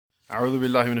أعوذ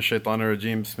بالله من الشيطان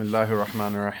الرجيم بسم الله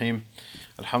الرحمن الرحيم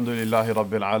الحمد لله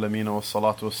رب العالمين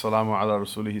والصلاة والسلام على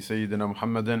رسوله سيدنا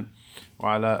محمد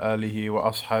وعلى آله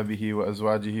وأصحابه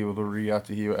وأزواجه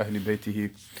وذرياته وأهل بيته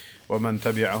ومن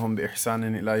تبعهم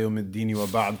بإحسان إلى يوم الدين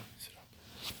وبعد.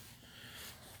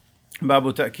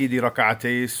 باب تأكيد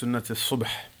ركعتي سنة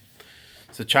الصبح.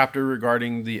 It's a chapter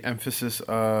regarding the emphasis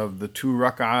of the two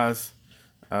Raka-as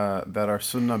that are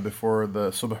sunnah before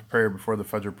the subh prayer, before the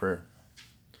Fajr prayer.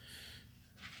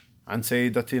 عن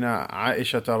سيدتنا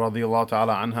عائشة رضي الله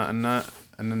تعالى عنها أن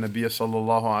النبي صلى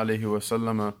الله عليه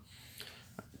وسلم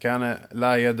كان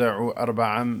لا يدع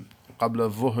أربعا قبل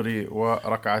الظهر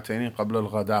وركعتين قبل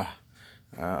الغداء.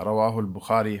 رواه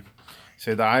البخاري.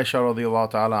 Sayyidah Aisha رضي الله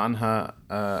تعالى عنها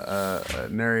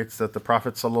narrates that the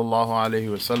Prophet صلى الله عليه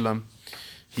وسلم,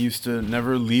 he used to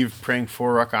never leave praying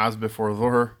 4 rak'ahs before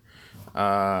dhuhr,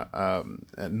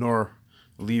 nor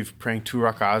leave praying 2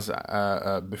 rak'ahs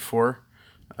before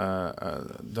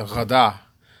the ghada.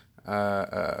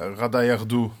 Ghada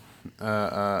yaghdu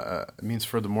means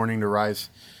for the morning to rise,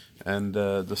 and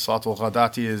the salat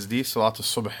al-ghadati is the salat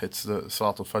al-subh, it's the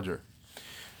salat al-fajr.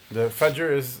 The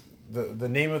fajr is the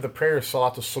name of the prayer is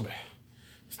salat al-subh,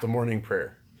 it's the morning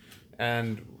prayer,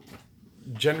 and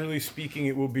generally speaking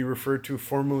it will be referred to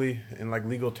formally in like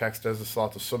legal text as the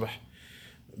salat al-subh.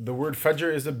 The word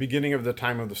fajr is the beginning of the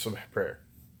time of the subh prayer.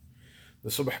 The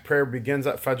subh prayer begins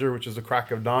at fajr, which is the crack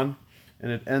of dawn,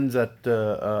 and it ends at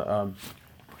the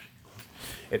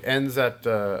time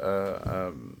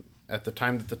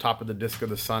that the top of the disk of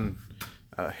the sun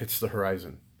hits the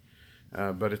horizon.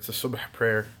 But it's a subh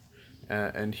prayer,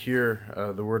 and here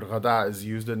the word ghada is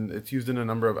used, and it's used in a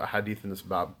number of ahadith in this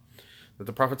bab. That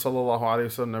the Prophet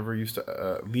ﷺ never used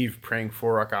to leave praying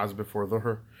 4 rak'ahs before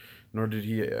dhuhr, nor did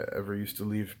he ever used to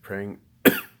leave praying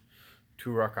 2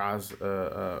 rak'ahs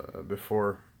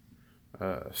before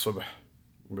subh,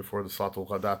 before the salat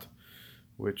al-ghadat,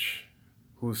 which,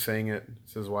 who's saying it?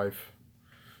 It's his wife,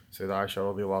 Sayyidah Aisha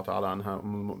radiallahu ta'ala anha,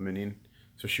 al-mu'mineen,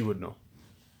 so she would know.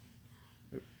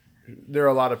 There are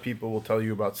a lot of people who will tell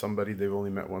you about somebody they've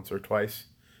only met once or twice,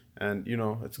 and you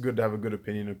know, it's good to have a good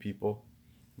opinion of people,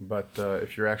 but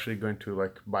if you're actually going to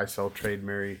like buy, sell, trade,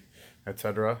 marry,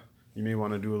 etc., you may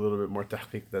want to do a little bit more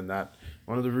tahqiq than that.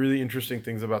 One of the really interesting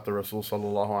things about the Rasul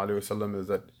sallallahu alaihi wasallam is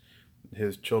that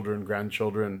his children,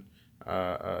 grandchildren,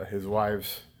 his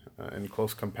wives, and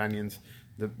close companions,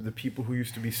 the people who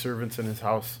used to be servants in his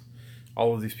house,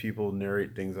 all of these people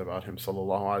narrate things about him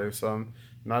sallallahu alaihi wasallam,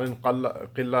 not in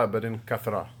qilla but in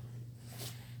kathra,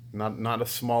 not a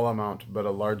small amount but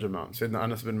a large amount. Sayyidina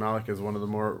Anas bin Malik is one of the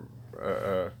more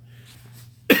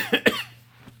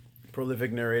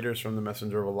prolific narrators from the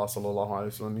Messenger of Allah sallallahu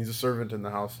alaihi wasallam. He's a servant in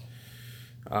the house,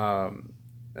 and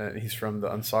he's from the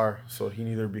Ansar, so he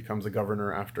neither becomes a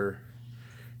governor after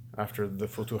the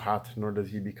Futuhat, nor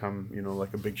does he become, you know,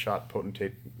 like a big shot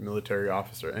potentate military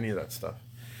officer, any of that stuff.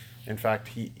 In fact,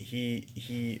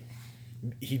 he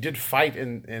did fight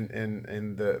in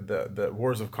the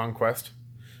wars of conquest,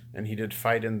 and he did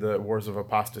fight in the wars of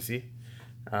apostasy.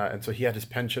 And so he had his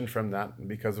pension from that,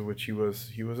 because of which he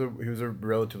was a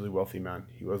relatively wealthy man.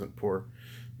 He wasn't poor,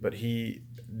 but he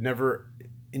never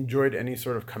enjoyed any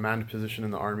sort of command position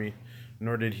in the army,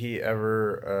 nor did he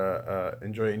ever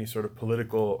enjoy any sort of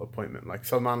political appointment. Like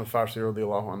Salman al-Farsi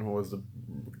radiallahu anhu was the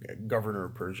governor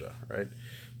of Persia, right?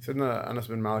 Sayyidina Anas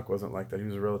bin Malik wasn't like that. He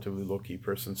was a relatively low-key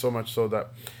person, so much so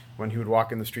that when he would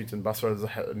walk in the streets in Basra, there's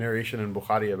a narration in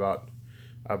Bukhari about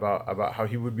how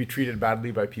he would be treated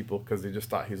badly by people because they just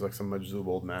thought he's like some majzoob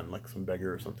old man, like some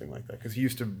beggar or something like that, because he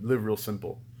used to live real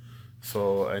simple.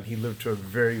 So, and he lived to a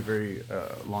very, very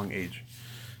long age.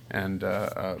 And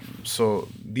so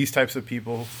these types of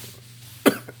people,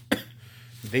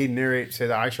 they narrate, say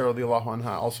that Aisha radiallahu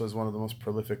anha also is one of the most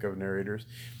prolific of narrators.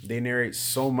 They narrate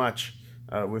so much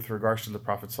with regards to the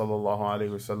Prophet sallallahu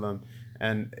alaihi wasallam,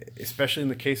 and especially in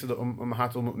the case of the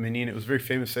Ummahat al-Mu'mineen, it was very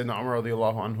famous. Sayyidina Umar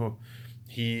radiallahu anhu,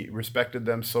 he respected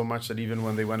them so much that even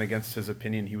when they went against his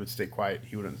opinion, he would stay quiet.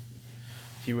 He wouldn't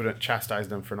chastise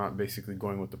them for not basically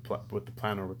going with the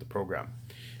plan or with the program.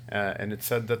 And it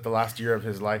said that the last year of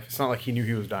his life, it's not like he knew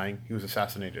he was dying. He was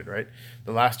assassinated, right?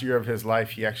 The last year of his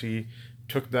life, he actually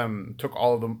took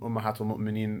all of the Ummahat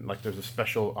al-Mu'mineen, like there's a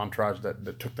special entourage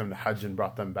that took them to Hajj and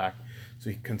brought them back. So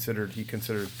he considered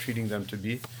treating them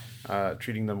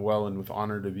well and with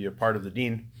honor to be a part of the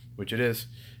deen, which it is.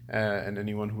 And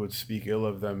anyone who would speak ill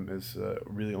of them is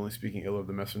really only speaking ill of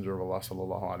the Messenger of Allah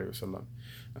sallallahu alaihi wasallam.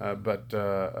 But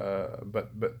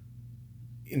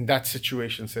in that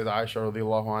situation, Sayyidah Aisha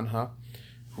radiallahu anha,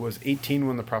 who was 18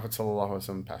 when the Prophet sallallahu alaihi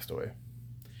wasallam passed away,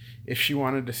 if she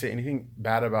wanted to say anything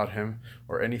bad about him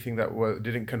or anything that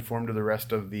didn't conform to the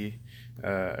rest of the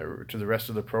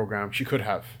program, she could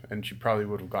have, and she probably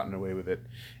would have gotten away with it.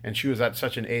 And she was at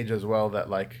such an age as well that,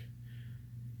 like,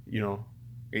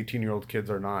 18-year-old kids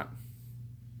are not,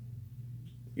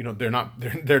 they're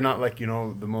not like,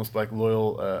 the most like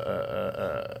loyal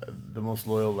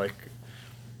like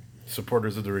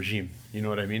supporters of the regime. You know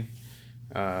what I mean?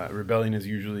 Rebellion is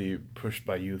usually pushed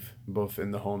by youth, both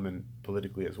in the home and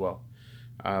politically as well.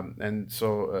 And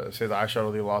so Sayyidah Aisha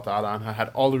radiallahu ta'ala anha had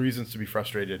all the reasons to be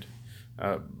frustrated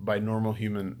by normal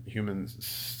human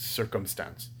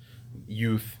circumstance.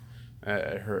 Youth,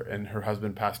 her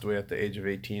husband passed away at the age of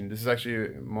 18. This is actually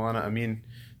Maulana Amin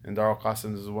in Dar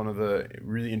al-Qasim. This is one of the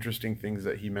really interesting things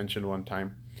that he mentioned one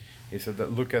time. He said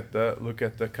that look at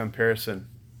the comparison.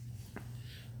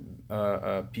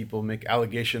 People make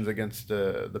allegations against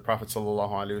the Prophet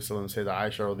sallallahu alaihi wasallam, Sayyidah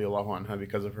Aisha radiallahu anha,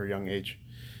 because of her young age,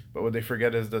 but what they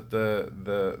forget is that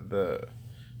the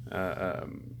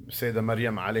Sayyidah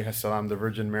Maryam alayha salam, the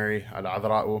Virgin Mary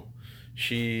al-Adra'u,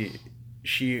 she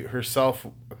herself,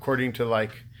 according to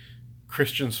like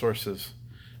Christian sources,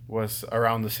 was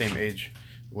around the same age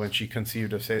when she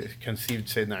conceived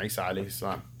Sayyidina Isa alayhi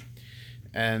salam,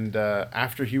 and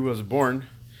after he was born,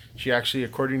 she actually,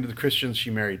 according to the Christians, she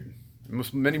married.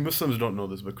 Many Muslims don't know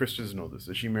this, but Christians know this,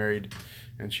 that she married,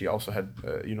 and she also had,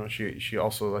 she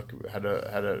also like had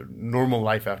a normal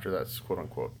life after that, quote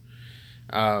unquote.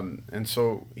 And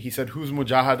so he said, whose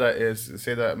mujahada is,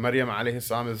 say that Maryam alayhi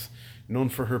salam is known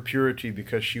for her purity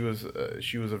because she was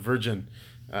a virgin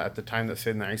at the time that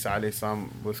Sayyidina Isa alayhi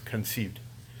salam was conceived.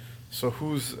 So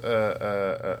whose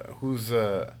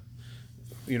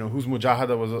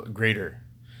mujahada was greater?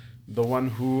 The one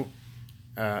who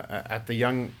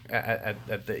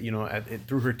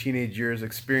through her teenage years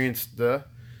experienced the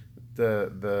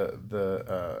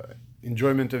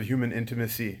enjoyment of human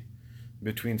intimacy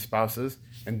between spouses,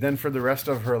 and then for the rest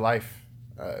of her life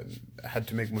had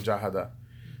to make mujahada,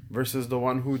 versus the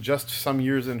one who just some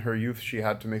years in her youth she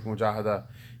had to make mujahada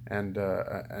and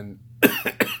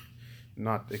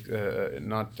not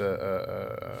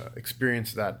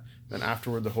experience that. Then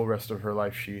afterward, the whole rest of her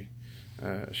life she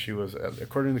was,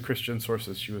 according to Christian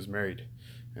sources, she was married,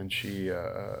 and she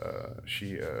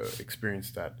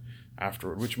experienced that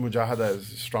afterward. Which mujahada is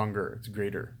stronger? It's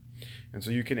greater. And so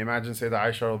you can imagine, say, the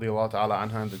Aisha radiallahu ta'ala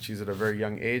anha, that she's at a very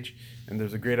young age, and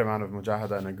there's a great amount of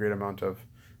mujahada and a great amount of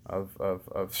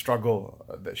struggle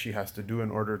that she has to do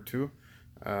in order to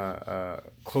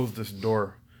close this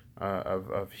door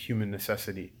of human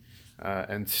necessity.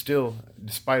 And still,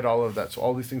 despite all of that, so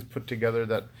all these things put together,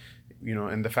 that,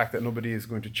 and the fact that nobody is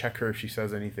going to check her if she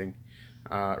says anything,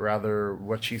 rather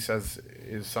what she says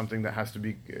is something that has to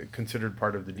be considered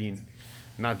part of the deen.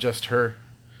 Not just her,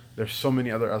 there's so many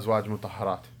other azwaj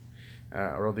mutahharat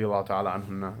radiyallahu ta'ala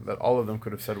anhunna, that all of them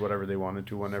could have said whatever they wanted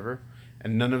to whenever,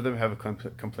 and none of them have a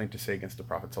complaint to say against the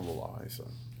Prophet sallallahu alaihi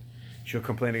wasallam. She'll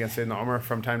complain against Sayyidina Umar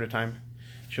from time to time.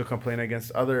 She'll complain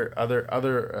against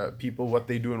other people, what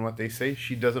they do and what they say.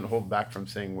 She doesn't hold back from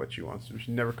saying what she wants to.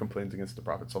 She never complains against the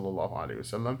Prophet sallallahu alaihi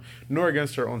wasallam, nor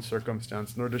against her own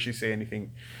circumstance, nor does she say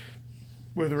anything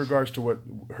with regards to what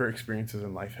her experiences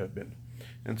in life have been.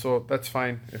 And so that's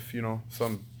fine if,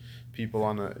 some people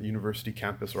on a university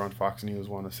campus or on Fox News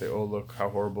want to say, oh, look how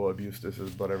horrible abuse this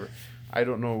is, whatever. I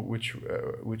don't know which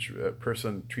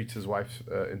person treats his wife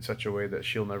in such a way that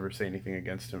she'll never say anything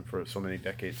against him for so many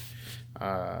decades.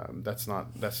 That's not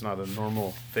a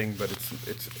normal thing, but it's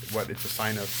a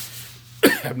sign of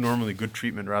abnormally good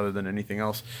treatment rather than anything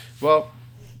else. Well,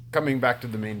 coming back to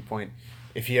the main point,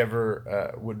 if he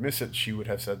ever would miss it, she would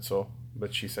have said so.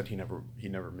 But she said he never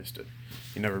missed it.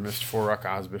 He never missed 4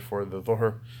 Raka-as before the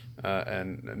Dhuhr,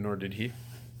 and nor did he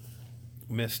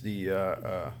miss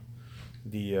the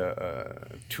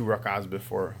 2 Raka-as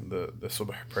before the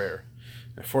Subh prayer.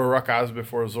 4 Raka-as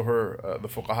before Zuhr, the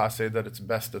Fuqaha say that it's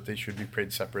best that they should be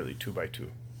prayed separately, 2 by 2.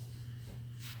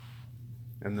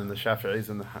 And then the Shafi'is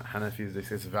and the Hanafis, they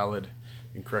say it's valid,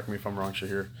 and correct me if I'm wrong,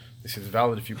 Shahir, they say it's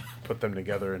valid if you put them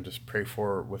together and just pray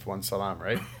 4 with 1 salam,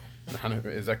 right?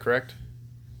 Is that correct?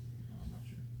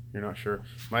 You're not sure.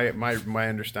 My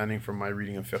understanding from my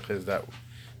reading of fiqh is that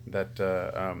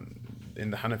in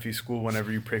the Hanafi school,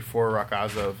 whenever you pray 4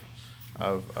 rak'ahs of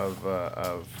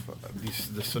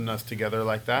the sunnahs together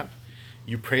like that,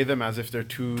 you pray them as if they're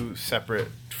 2 separate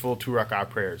full 2 rak'ah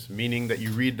prayers, meaning that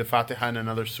you read the Fatiha and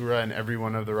another surah in every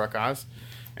one of the rak'ahs,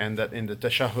 and that in the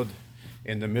tashahhud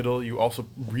in the middle you also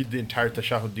read the entire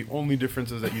tashahhud. The only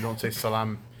difference is that you don't say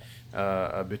salam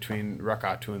between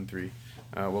rak'ah 2 and 3.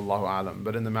 Wallahu alam.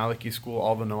 But in the Maliki school,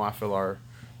 all the nawafil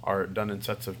are done in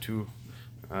sets of 2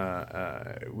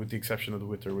 with the exception of the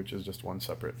witr, which is just one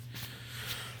separate.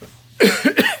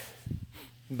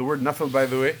 The word nafl, by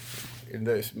the way, in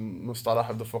the mustalah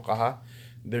of the fuqaha,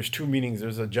 there's two meanings.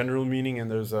 There's a general meaning and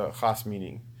there's a khas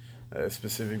meaning, a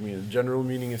specific meaning. The general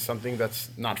meaning is something that's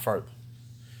not fard,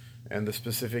 and the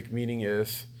specific meaning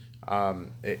is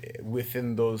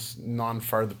within those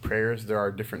non-fard prayers there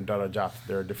are different darajat,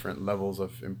 there are different levels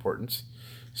of importance.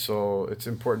 So it's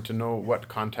important to know what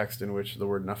context in which the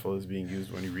word nafl is being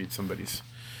used when you read somebody's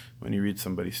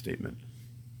statement.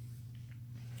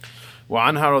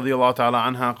 وعنها رضي الله تعالى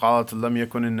عنها قالت لم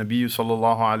يكن النبي صلى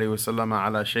الله عليه وسلم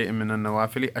على شيء من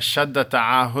النوافل أشد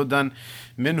تعاهدا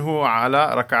منه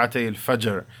على ركعتي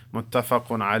الفجر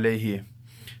متفق عليه.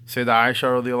 Sayyidah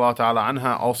Aisha radiallahu ta'ala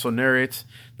anha also narrates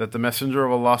that the Messenger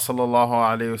of Allah sallallahu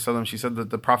alayhi wasallam, she said that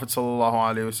the Prophet sallallahu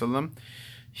alayhi wasallam,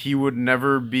 he was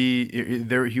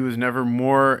never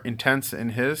more intense in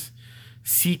his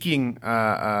seeking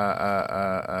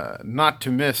not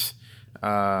to miss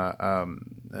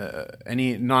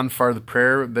any non-fard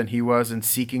prayer than he was in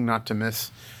seeking not to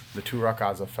miss the 2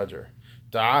 rak'ahs of Fajr.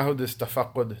 Ta'ahud is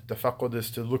tafaqqud. Tafaqqud is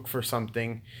to look for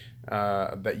something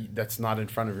that's not in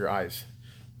front of your eyes.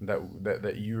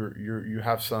 That you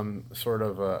have some sort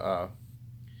of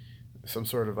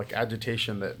like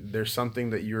agitation, that there's something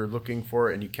that you're looking for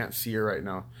and you can't see it right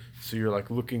now, so you're like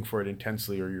looking for it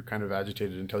intensely, or you're kind of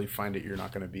agitated until you find it. You're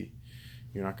not going to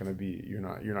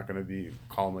be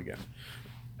calm again.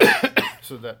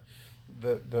 So that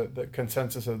the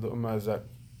consensus of the ummah is that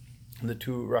the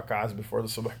 2 rak'ahs before the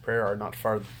subh prayer are not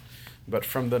fard, but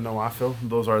from the nawafil,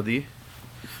 those are the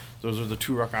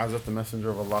 2 rak'ahs that the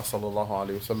Messenger of Allah sallallahu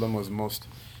alaihi wasallam was most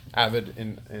avid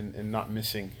in not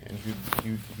missing, and he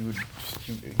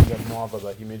had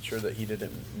mu'adhaba. He made sure that he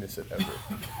didn't miss it ever.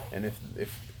 And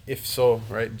if so,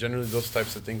 right, generally those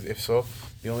types of things, if so,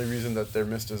 the only reason that they're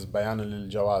missed is bayan lil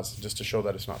jawaz, just to show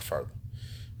that it's not fard.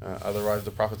 Otherwise,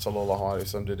 the Prophet sallallahu alaihi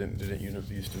wasallam didn't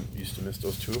used to miss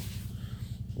those two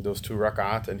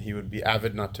rak'at, and he would be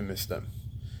avid not to miss them,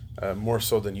 more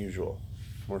so than usual.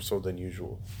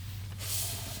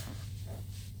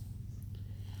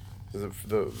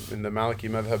 In the Maliki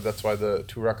madhab, that's why the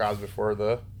 2 rak'ahs before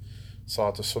the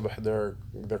Salat al-Subh,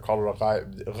 they're called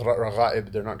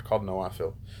raga'ib. They're not called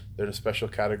nawafil. They're in a special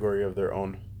category of their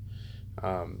own,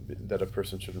 that a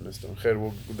person shouldn't miss them.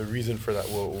 The reason for that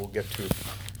we'll get to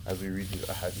as we read these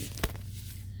ahadith.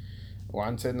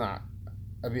 وعن سيدنا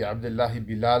أبي عبد الله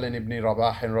بلال بن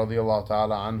رباح رضي الله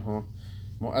تعالى عنه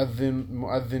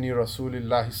مؤذن رسول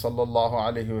الله صلى الله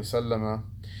عليه وسلم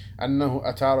أنه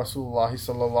أتى رسول الله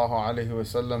صلى الله عليه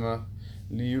وسلم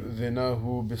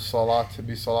ليؤذنه بصلاة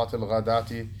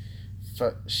الغداة،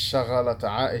 فشغلت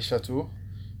عائشة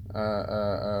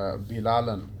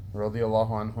بلالا رضي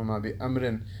الله عنهما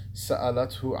بأمر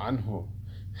سألته عنه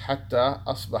حتى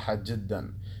أصبح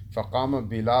جدا، فقام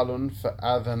بلال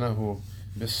فآذنه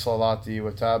بالصلاة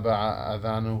وتابع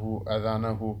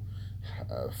أذانه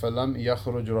فلم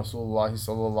يخرج رسول الله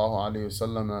صلى الله عليه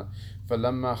وسلم،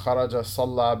 فلما خرج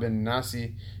صلى بالناس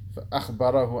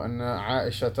فأخبره أن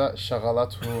عائشة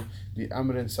شغلته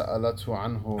بأمر سألته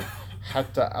عنه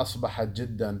حتى أصبح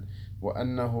جدا،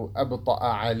 وأنه أبطأ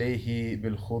عليه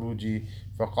بالخروج،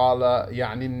 فقال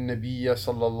يعني النبي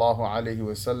صلى الله عليه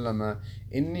وسلم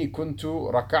إني كنت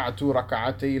ركعت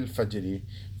ركعتي الفجر،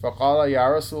 فقال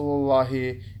يا رسول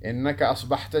الله إنك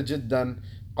أصبحت جدا،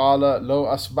 قال لو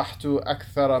أصبحت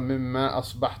أكثر مما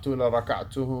أصبحت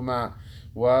لركعتهما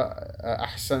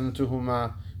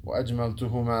وأحسنتهما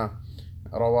وأجملتهما،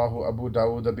 رواه أبو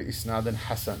داود بإسناد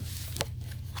حسن.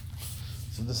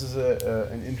 So this is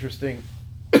an interesting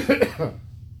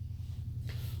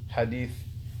hadith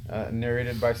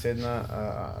narrated by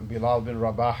Sayyidina Bilal bin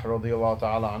Rabah radiyallahu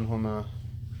ta'ala anhu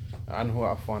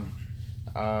afwan,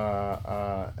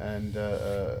 and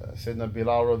Sayyidina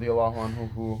Bilal radiyallahu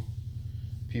anhu, who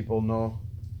people know,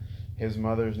 his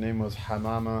mother's name was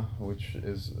Hamama, which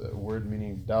is a word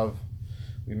meaning dove.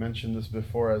 We mentioned this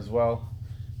before as well.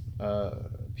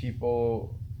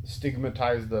 People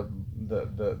stigmatize the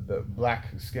black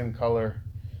skin color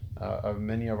of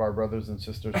many of our brothers and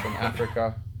sisters from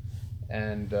Africa,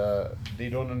 and they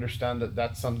don't understand that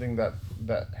that's something that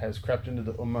has crept into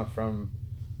the ummah from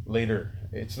later.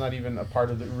 It's not even a part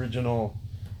of the original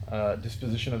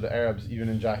disposition of the Arabs, even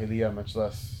in Jahiliyyah, much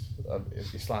less of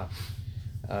Islam.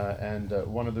 And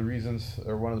one of the reasons,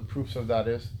 or one of the proofs of that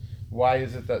is, why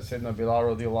is it that Sayyidina Bilal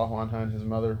radiallahu anha and his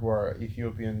mother, who are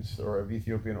Ethiopians or of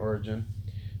Ethiopian origin,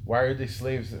 why are they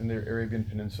slaves in the Arabian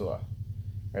Peninsula?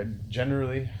 Right?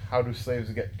 Generally, how do slaves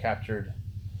get captured?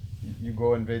 You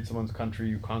go invade someone's country,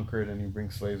 you conquer it, and you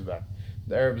bring slaves back.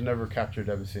 The Arabs never captured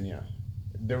Abyssinia.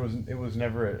 it was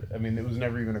never, I mean, it was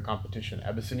never even a competition.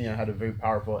 Abyssinia had a very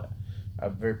powerful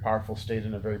state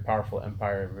and a very powerful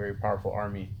empire, a very powerful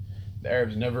army. The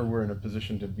Arabs never were in a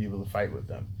position to be able to fight with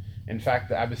them. In fact,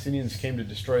 the Abyssinians came to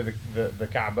destroy the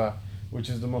Kaaba, which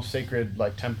is the most sacred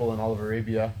like temple in all of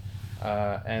Arabia,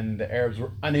 and the Arabs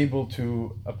were unable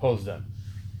to oppose them.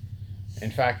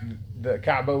 In fact, the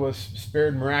Kaaba was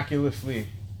spared miraculously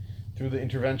through the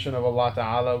intervention of Allah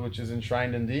Ta'ala, which is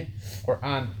enshrined in the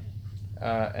Quran.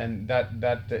 And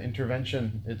that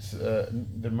intervention, it's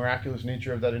the miraculous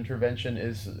nature of that intervention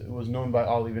was known by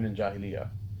all even in Jahiliyyah.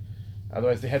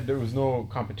 Otherwise, there was no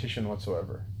competition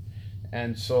whatsoever.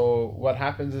 And so what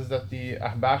happens is that the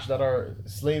Ahbash that are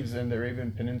slaves in the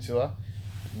Arabian Peninsula,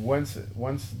 once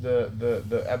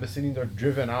the Abyssinians are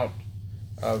driven out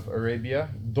of Arabia,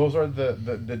 those are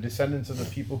the descendants of the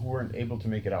people who weren't able to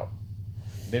make it out.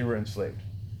 They were enslaved.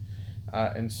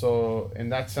 And so in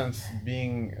that sense,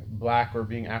 being black or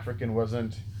being African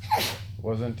wasn't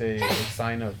a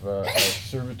sign of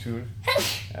servitude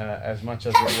as much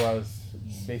as it was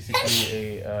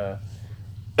basically a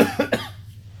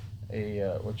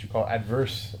what you call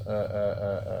adverse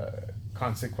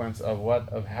consequence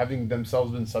of having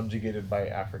themselves been subjugated by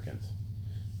Africans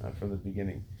from the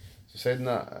beginning. So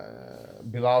Sayyidina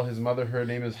Bilal, his mother, her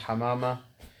name is Hamama,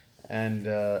 and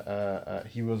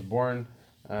he was born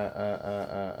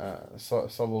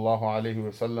sallallahu alaihi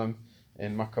wasallam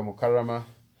in Makkah Mukarramah,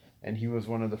 and he was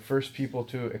one of the first people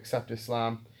to accept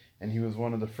Islam, and he was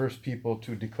one of the first people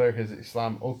to declare his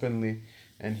Islam openly,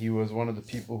 and he was one of the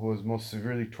people who was most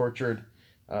severely tortured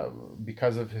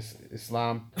because of his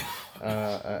Islam,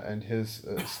 and his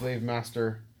slave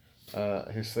master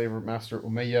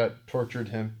Umayyah tortured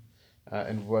him,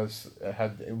 and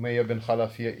had Umayyah bin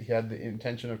Khalaf, he had the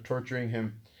intention of torturing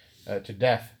him to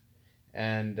death,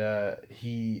 and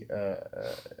he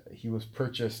was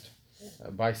purchased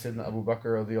by Sayyidina Abu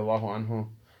Bakr radiallahu anhu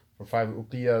for 5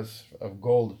 uqiyas of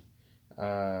gold,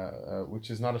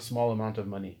 which is not a small amount of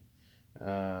money.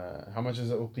 How much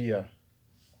is a uqiyah?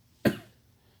 You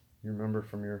remember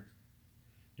from you're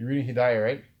reading Hidayah,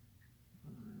 right?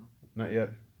 Not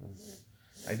yet.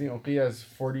 I think uqiyah is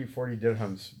 40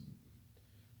 dirhams.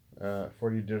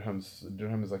 40 dirhams.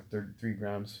 Dirham is like 33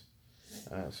 grams.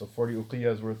 So 40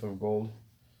 uqiyahs worth of gold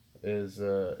is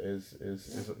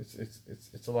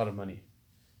it's a lot of money.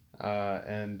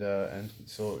 And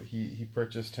so he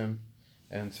purchased him,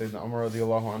 and Sayyidina Umar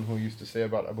radiallahu anhu used to say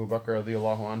about Abu Bakr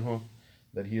radiallahu anhu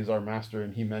that he is our master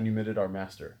and he manumitted our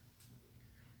master.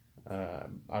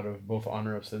 Out of both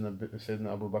honor of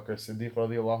Sayyidina Abu Bakr Siddiq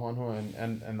radiallahu anhu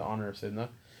and the honor of Sayyidina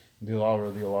Bilal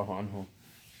radiallahu anhu.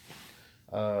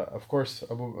 Of course,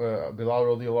 Bilal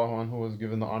radiallahu anhu was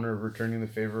given the honor of returning the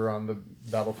favor on the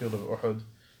battlefield of Uhud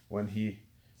when he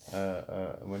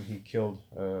killed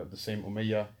the same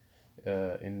Umayyah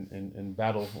in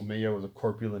battle. Umayyah was a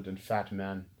corpulent and fat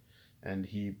man, and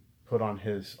he put on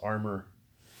his armor,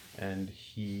 and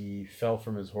he fell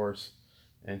from his horse,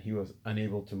 and he was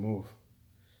unable to move,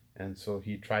 and so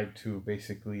he tried to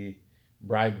basically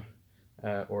bribe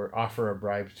or offer a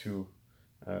bribe to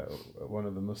one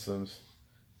of the Muslims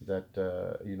that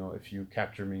if you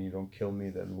capture me and you don't kill me,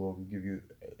 then we'll give you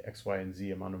X, Y, and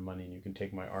Z amount of money, and you can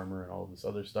take my armor and all this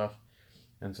other stuff.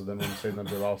 And so then when Sayyidina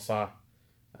Bilal saw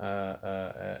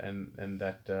and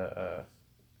that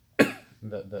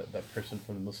person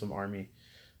from the Muslim army,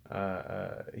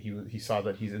 he saw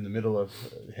that he's in the middle of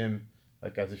him,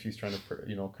 like as if he's trying to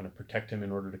kind of protect him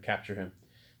in order to capture him.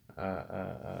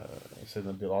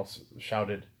 Sayyidina Bilal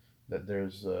shouted that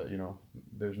there's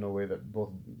no way that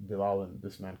both Bilal and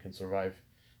this man can survive,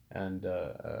 and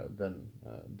then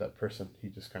that person, he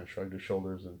just kind of shrugged his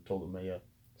shoulders and told Umayyah,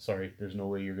 sorry, there's no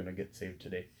way you're going to get saved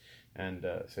today. And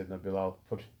Sayyidina Bilal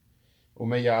put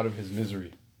Umayyah out of his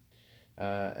misery,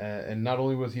 and not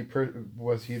only was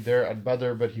he there at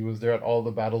Badr, but he was there at all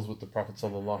the battles with the Prophet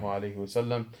sallallahu alaihi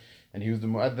wasallam, and he was the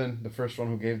mu'adhin, the first one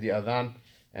who gave the adhan,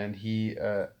 and he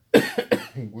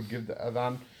would give the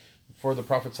adhan for the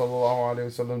Prophet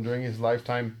ﷺ during his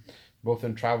lifetime, both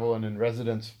in travel and in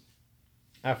residence.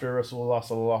 After Rasulullah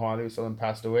ﷺ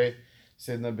passed away,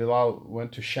 Sayyidina Bilal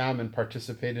went to Sham and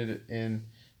participated in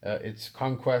its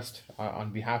conquest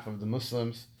on behalf of the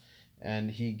Muslims, and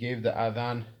he gave the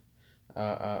adhan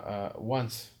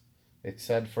once, it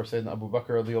said, for Sayyidina Abu Bakr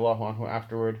radiallahu anhu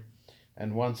afterward,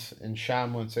 and once in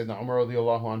Sham when Sayyidina Umar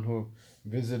radiallahu anhu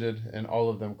visited, and all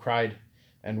of them cried.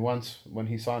 And once when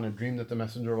he saw in a dream that the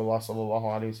Messenger of Allah sallallahu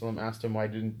alaihi wasallam asked him,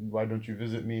 why don't you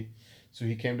visit me? So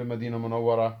he came to Medina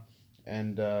Munawwara,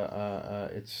 and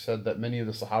it's said that many of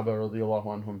the Sahaba radiallahu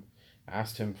anhum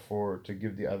asked him to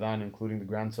give the adhan, including the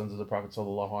grandsons of the Prophet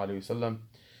sallallahu alaihi wasallam.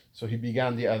 So he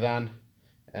began the adhan,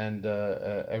 and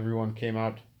everyone came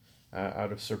out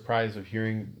of surprise of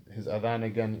hearing his adhan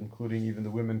again, including even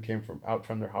the women came out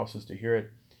from their houses to hear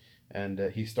it. And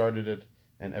he started it,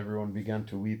 and everyone began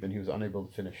to weep, and he was unable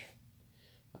to finish.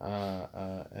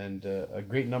 And a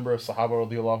great number of Sahaba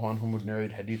radiallahu anhum would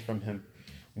narrate hadith from him,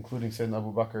 including Sayyidina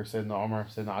Abu Bakr, Sayyidina Umar,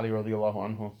 Sayyidina Ali radiallahu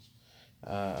anhu.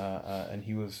 And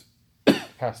he was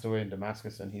passed away in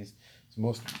Damascus, and he's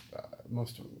most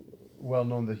well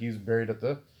known that he's buried at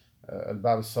the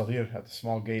Al-Bab al-Saghir, at the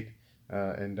small gate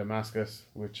in Damascus,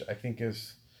 which I think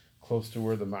is close to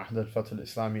where the Ma'had al-Fath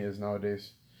al-Islami is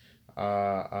nowadays.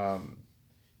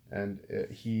 And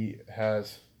he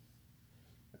has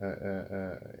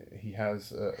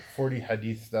 40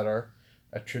 hadiths that are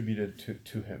attributed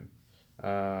to him,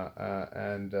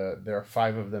 and there are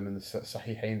 5 of them in the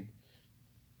Sahihīn.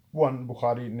 One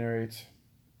Bukhari narrates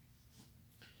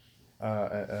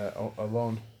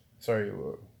alone. Sorry,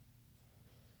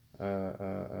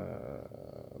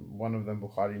 one of them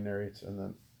Bukhari narrates, and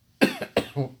then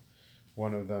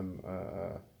one of them,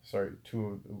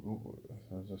 two.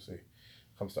 Let's see.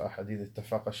 5 أحاديث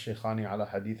اتفق الشيخان على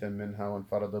حديث منها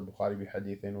وانفرد البخاري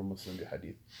بحديثين ومسلم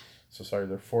بحديث. So sorry,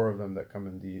 there are 4 of them that come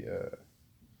in the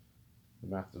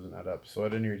math doesn't add up. So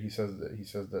at any rate, he says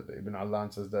that Ibn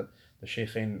Allan says that the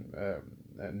Shaykhain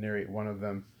narrate 1 of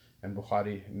them, and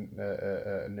Bukhari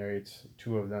narrates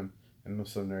 2 of them, and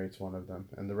Muslim narrates 1 of them,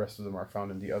 and the rest of them are found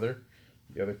in the other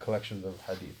collections of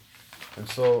hadith. And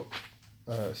so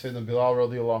Sayyidina Bilal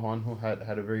radiallahu anhu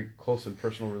had a very close and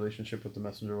personal relationship with the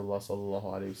Messenger of Allah sallallahu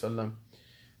alayhi wasallam,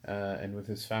 and with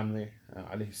his family,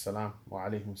 alayhi salam wa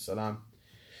alayhim salam.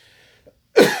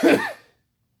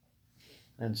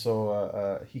 And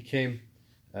so he came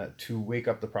to wake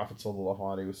up the Prophet sallallahu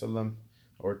alayhi wasallam,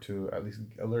 or to at least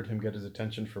alert him, get his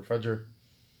attention for Fajr.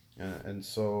 And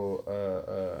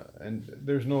and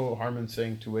there's no harm in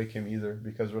saying to wake him either,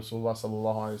 because Rasulullah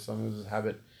sallallahu alayhi wasallam, it was his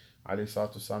habit alayhi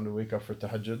salatu wasalam to wake up for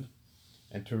tahajjud,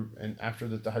 and after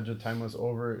the tahajjud time was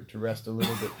over, to rest a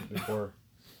little bit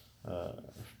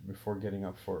before getting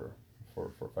up for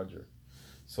Fajr.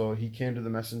 So he came to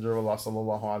the Messenger of Allah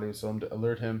sallallahu alayhi wasallam to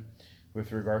alert him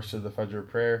with regards to the Fajr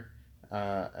prayer,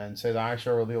 and Sayyidah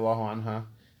Aisha radiallahu anha,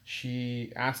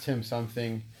 she asked him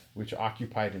something which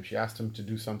occupied him. She asked him to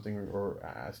do something, or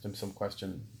asked him some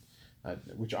question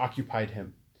which occupied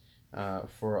him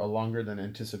for a longer than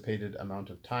anticipated amount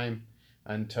of time,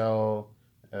 until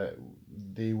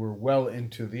they were well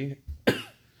into the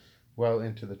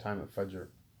time of Fajr.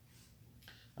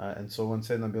 And so when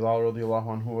Sayyidina Bilal radiallahu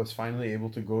anhu was finally able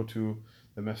to go to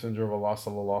the Messenger of Allah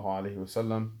sallallahu alaihi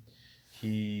wasallam,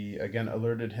 he again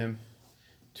alerted him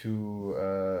to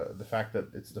the fact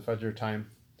that it's the Fajr time.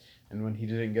 And when he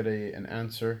didn't get an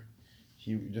answer,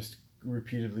 he just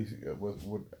repeatedly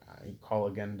would call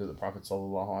again to the Prophet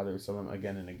sallallahu alaihi wasallam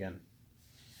again and again.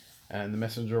 And the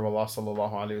Messenger of Allah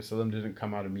sallallahu alaihi wasallam didn't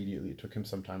come out immediately. It took him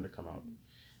some time to come out.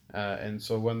 And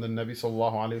so when the Nabi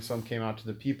sallallahu alaihi wasallam came out to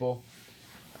the people,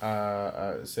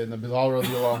 Sayyidina Bilal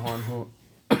radiallahu anhu,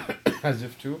 as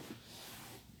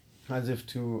if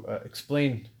to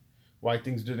explain why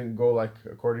things didn't go like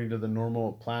according to the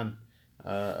normal plan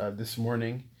this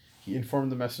morning, he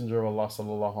informed the Messenger of Allah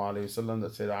sallallahu alaihi wasallam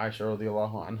that Sayyidah Aisha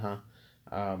radiallahu anha,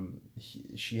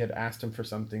 she had asked him for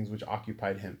some things which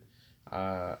occupied him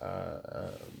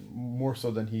more so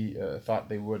than he thought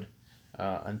they would,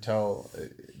 until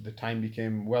the time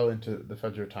became well into the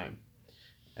Fajr time.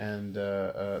 And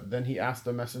then he asked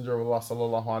the Messenger of Allah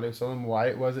sallallahu alaihi wasallam why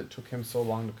it took him so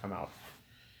long to come out.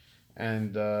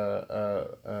 And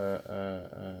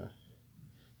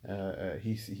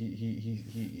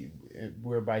he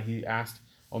whereby he asked,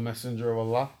 O Messenger of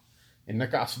Allah,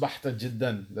 innaka asbahta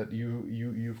jiddan, that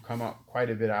you've come out quite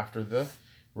a bit after the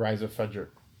rise of Fajr.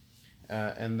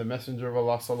 And the Messenger of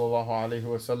Allah sallallahu alaihi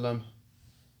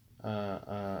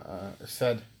wasallam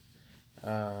said,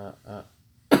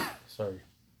 sorry.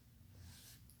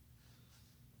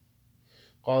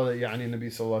 قال يعني النبي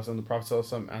صلى الله عليه وسلم, the Prophet صلى الله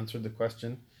عليه وسلم answered the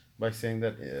question by saying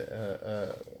that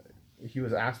he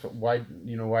was asked why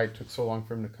it took so long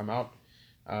for him to come out,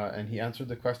 and he answered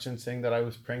the question saying that I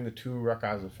was praying the 2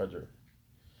 Raka-as of Fajr.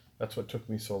 That's what took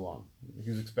me so long. He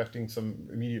was expecting some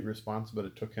immediate response, but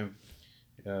it took him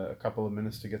a couple of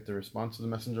minutes to get the response. So the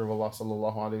Messenger of Allah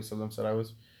sallallahu alaihi wasallam said I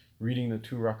was reading the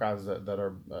 2 Raka-as that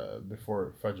are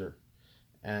before Fajr.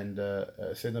 And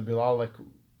Sayyidina Bilal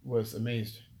was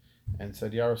amazed and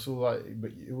said, Ya Rasulullah,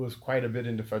 but it was quite a bit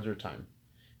into Fajr time.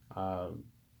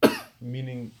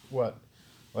 Meaning what?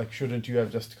 Like, shouldn't you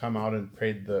have just come out and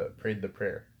prayed the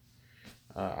prayer?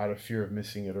 out of fear of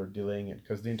missing it or delaying it,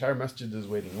 because the entire masjid is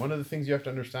waiting. One of the things you have to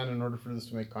understand in order for this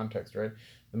to make context, right?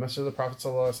 The masjid of the Prophet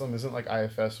ﷺ isn't like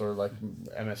IFS or like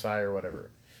MSI or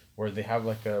whatever, where they have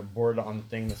like a board on the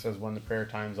thing that says when the prayer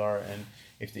times are, and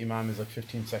if the imam is like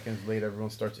 15 seconds late, everyone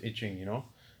starts itching, you know?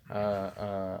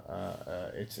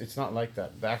 It's not like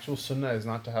that. The actual sunnah is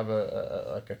not to have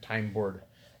like a time board,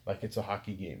 like it's a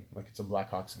hockey game, like it's a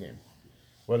Blackhawks game.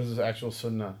 What is the actual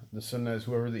sunnah? The sunnah is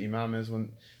whoever the imam is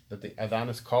that the adhan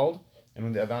is called, and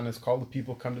when the adhan is called, the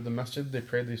people come to the masjid, they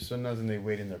pray these sunnahs, and they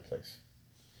wait in their place.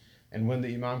 And when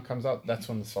the imam comes out, that's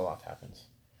when the salat happens.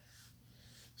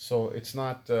 So it's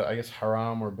not, I guess,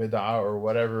 haram or bid'ah or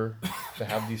whatever to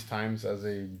have these times as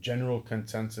a general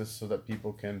consensus so that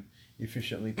people can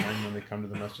efficiently time when they come to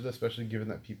the masjid, especially given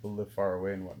that people live far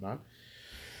away and whatnot.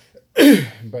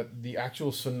 But the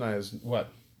actual sunnah is what?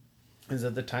 Is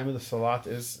that the time of the salat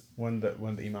is when the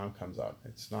imam comes out.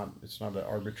 It's not an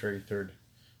arbitrary third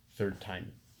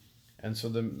time. And so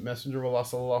the Messenger of Allah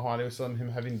sallallahu alaihi wasallam, him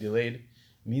having delayed,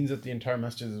 means that the entire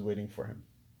masjid is waiting for him.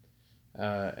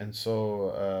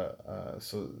 So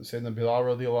Sayyidina Bilal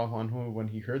radiallahu anhu, when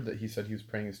he heard that, he said he was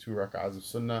praying his 2 Raka-as of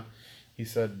sunnah. He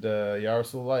said, Ya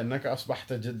Rasulullah, innaka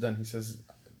asbahta jiddan.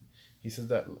 He said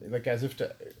that like as if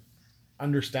to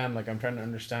understand, like I'm trying to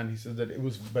understand. He said that it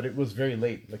was very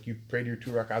late. Like you prayed your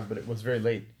 2 Rak'ahs, but it was very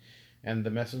late. And the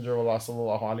Messenger of Allah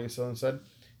sallallahu alaihi wasallam said,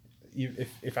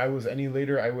 if I was any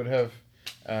later, I would have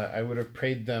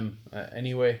prayed them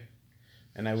anyway,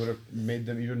 and I would have made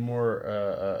them even more.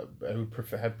 I would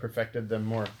have perfected them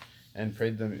more, and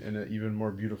prayed them in an even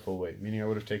more beautiful way. Meaning, I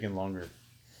would have taken longer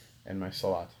in my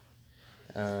salat.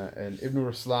 And Ibn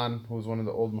Ruslan, who was one of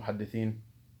the old muhaddithin,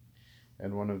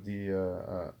 and one of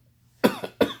the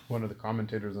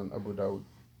commentators on Abu Dawud,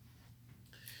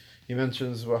 he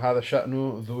mentions وهذا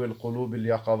شأن ذوي القلوب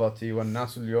اليقظة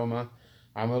والناس اليوم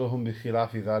عملهم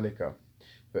بخلاف ذلك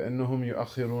فإنهم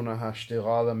يؤخرونها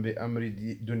اشتغالا بأمر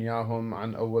دنياهم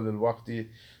عن أول الوقت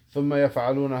ثم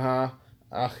يفعلونها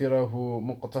آخره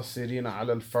مقتصرين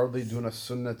على الفرض دون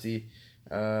السنة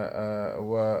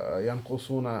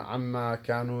وينقصون عما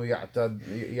كانوا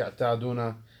يعتادون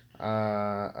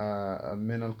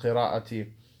من القراءة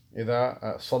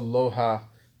إذا صلوها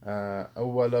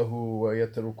أوله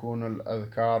ويتركون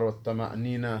الأذكار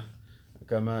والطمأنينة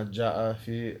كما جاء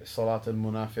في صلاة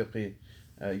المنافق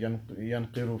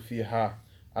ينقر فيها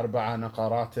 4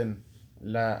 نقرات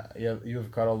لا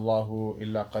يذكر الله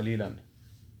إلا قليلا.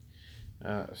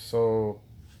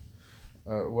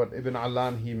 What Ibn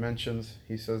Allan, he mentions,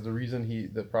 he says the reason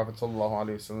the Prophet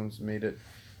ﷺ made it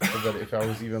so that if I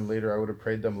was even later I would have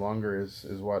prayed them longer is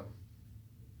what?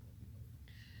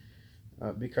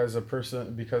 Because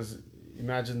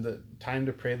imagine the time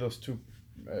to pray those 2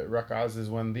 rak'ahs is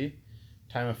when the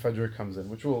time of Fajr comes in,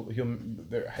 which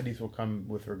the hadith will come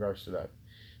with regards to that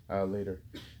later.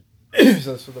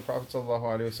 So the Prophet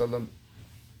ﷺ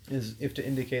is if to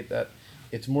indicate that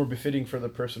it's more befitting for the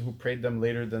person who prayed them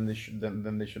later than they should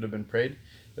have been prayed,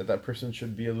 that person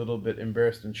should be a little bit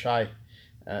embarrassed and shy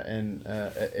and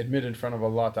admit in front of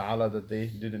Allah Ta'ala that they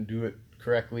didn't do it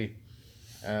correctly,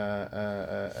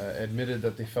 admitted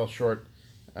that they fell short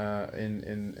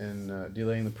in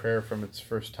delaying the prayer from its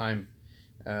first time,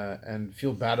 and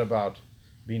feel bad about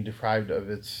being deprived of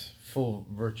its full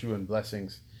virtue and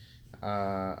blessings,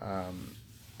 and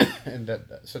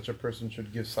that such a person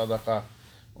should give sadaqah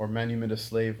or manumit a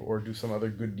slave or do some other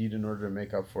good deed in order to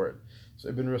make up for it. So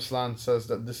Ibn Ruslan says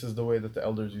that this is the way that the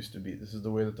elders used to be. This is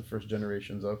the way that the first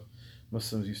generations of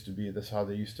Muslims used to be. That's how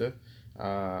they used to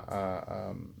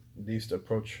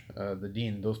approach the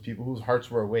deen. Those people whose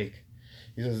hearts were awake.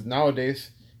 He says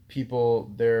nowadays people,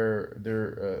 their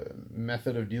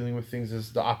method of dealing with things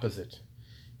is the opposite.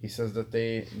 He says that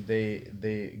they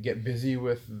get busy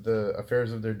with the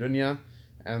affairs of their dunya,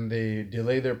 and they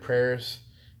delay their prayers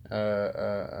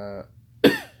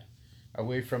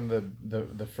away from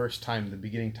the first time, the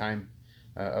beginning time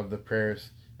of the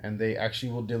prayers, and they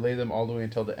actually will delay them all the way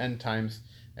until the end times,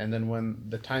 and then when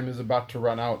the time is about to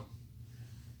run out,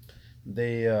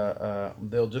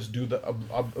 they'll just do the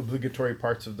obligatory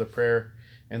parts of the prayer,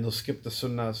 and they'll skip the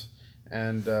sunnahs,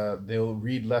 and they'll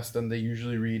read less than they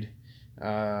usually read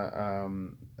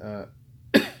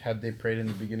had they prayed in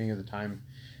the beginning of the time,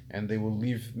 and they will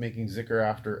leave making zikr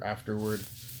afterward,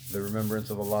 the remembrance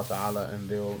of Allah Ta'ala, and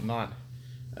they will not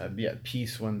be at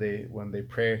peace when they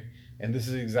pray. And this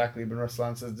is exactly, Ibn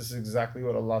Raslan says, this is exactly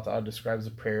what Allah Ta'ala describes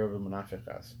the prayer of a munafiq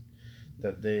as.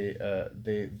 That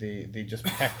they just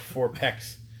peck 4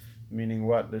 pecks, meaning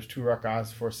what? There's 2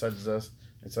 rak'ahs, 4 sajdas.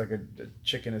 It's like a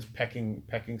chicken is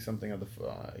pecking something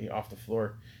off the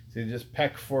floor. So they just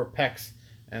peck 4 pecks,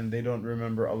 and they don't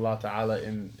remember Allah Ta'ala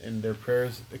in their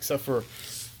prayers except for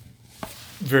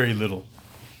very little.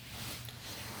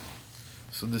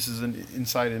 So this is an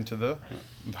insight into the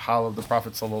hal of the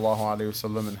Prophet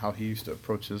ﷺ and how he used to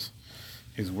approach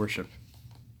his worship.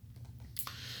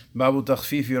 باب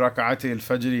تخفيف ركعتي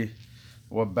الفجر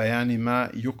وبيان ما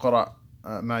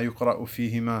يقرأ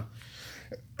فيهما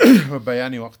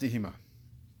وبيان وقتهما.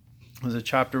 There's a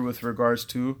chapter with regards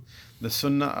to the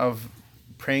sunnah of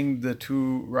praying the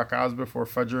 2 Raka-as before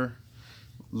Fajr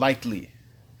lightly,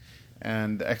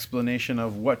 and the explanation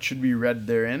of what should be read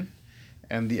therein,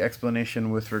 and the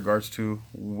explanation with regards to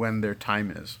when their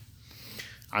time is.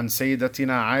 عن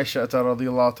سيدتنا عائشة رضي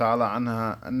الله تعالى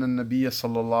عنها أن النبي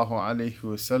صلى الله عليه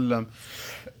وسلم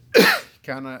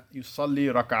كان يصلي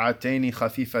ركعتين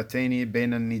خفيفتين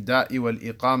بين النداء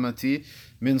والإقامة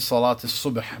من صلاة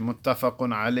الصبح متفق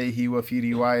عليه.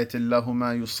 وفي رواية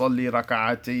لهما يصلي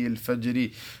ركعتي الفجر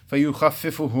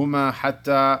فيخففهما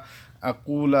حتى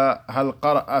أقول هل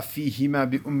قرأ فيهما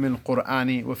بأم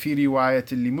القرآن. وفي رواية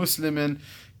لمسلم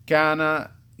كان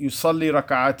يصلي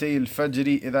ركعتي الفجر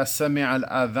إذا سمع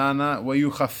الآذان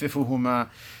ويخففهما.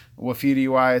 وفي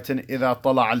رواية إذا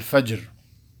طلع الفجر.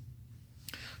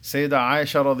 Sayyidah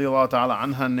Aisha radiallahu ta'ala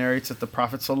anha narrates that the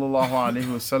Prophet sallallahu alaihi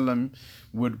wasallam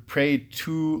would pray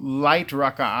 2 light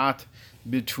raka'at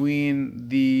between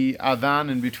the adhan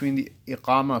and between the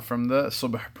iqama from the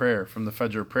subh prayer, from the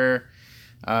fajr prayer.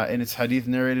 In its hadith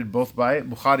narrated both by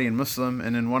Bukhari and Muslim,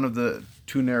 and in one of the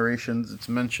 2 narrations it's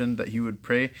mentioned that he would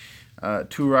pray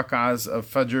 2 rak'ahs of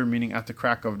fajr, meaning at the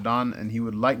crack of dawn, and he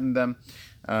would lighten them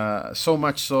so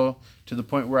much so to the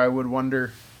point where I would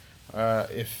wonder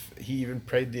if he even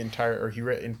prayed the entire, or he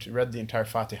read the entire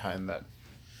Fatiha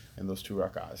in those 2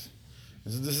 rak'ahs.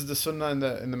 This is the sunnah in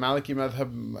the Maliki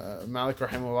madhab. Malik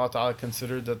rahimahullah ta'ala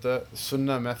considered that the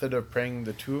sunnah method of praying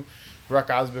the 2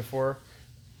 rak'ahs before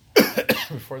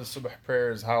the subh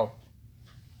prayer is how?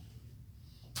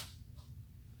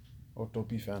 Oh,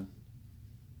 Topi fan.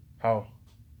 How?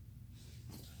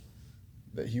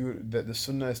 That the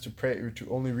sunnah is to pray, or to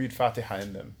only read Fatiha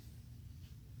in them.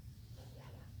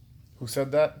 Who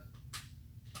said that?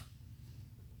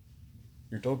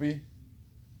 Your Topi?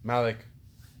 Malik.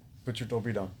 Put your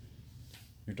Topi down.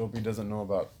 Your Topi doesn't know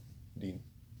about Deen.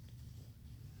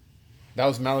 That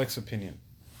was Malik's opinion.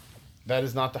 That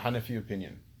is not the Hanafi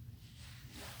opinion.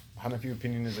 The Hanafi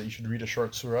opinion is that you should read a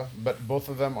short surah, but both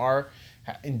of them are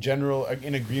in general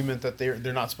in agreement that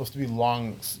they're not supposed to be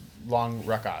long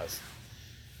rak'ahs.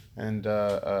 And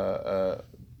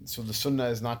so the sunnah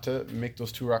is not to make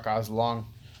those 2 rak'ahs long.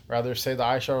 Rather, say the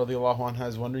Aisha radiallahu anha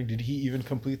is wondering, did he even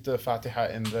complete the Fatiha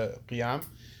in the Qiyam?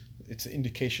 It's an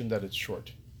indication that it's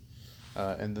short.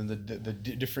 And then the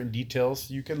different details,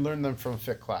 you can learn them from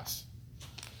fiqh class.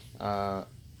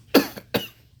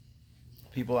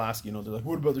 People ask, they're like,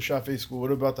 what about the Shafi'i school?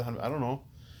 What about the I don't know.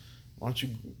 Why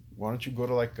don't you go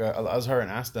to like Al-Azhar and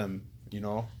ask them,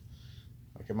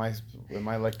 like am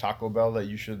I like Taco Bell that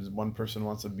you should, one person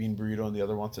wants a bean burrito and the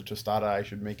other wants a tostada, I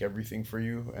should make everything for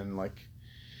you and like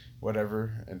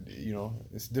whatever. And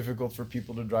it's difficult for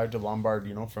people to drive to Lombard,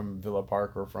 from Villa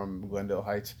Park or from Glendale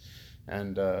Heights,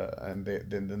 and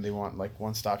then they want like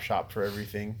one-stop shop for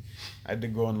everything. I had to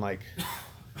go and like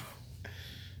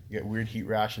get weird heat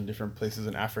rash in different places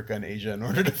in Africa and Asia in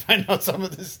order to find out some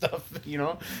of this stuff.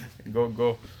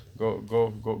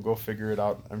 Go figure it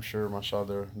out. I'm sure,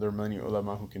 mashallah, there are many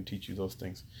ulama who can teach you those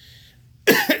things.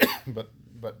 but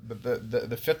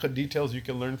the fiqh details you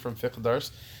can learn from fiqh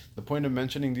dars. The point of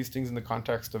mentioning these things in the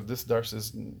context of this dars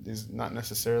is not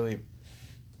necessarily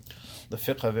the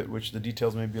fiqh of it, which the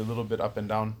details may be a little bit up and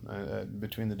down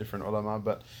between the different ulama,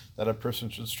 but that a person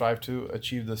should strive to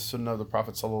achieve the sunnah of the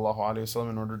Prophet ﷺ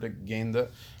in order to gain the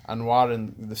anwar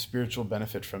and the spiritual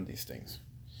benefit from these things.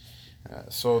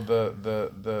 So the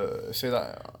say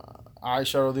that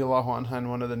Aisha radiallahu anha, in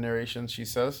one of the narrations, she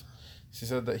said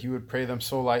that he would pray them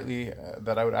so lightly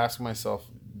that I would ask myself,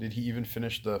 did he even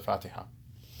finish the Fatiha?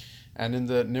 And in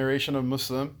the narration of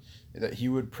Muslim, that he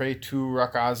would pray 2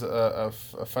 rak'ahs of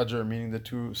Fajr, meaning the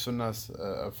 2 sunnahs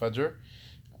of Fajr,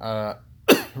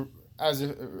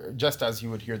 just as he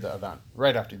would hear the adhan,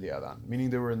 right after the adhan, meaning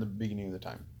they were in the beginning of the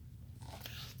time.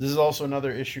 This is also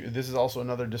another issue. This is also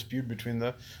another dispute between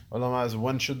the ulama, is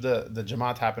when should the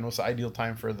jamaat happen? What's the ideal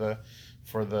time for the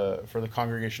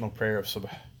congregational prayer of subh?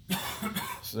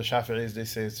 So the Shafi'is, they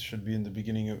say it should be in the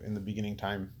beginning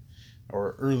time,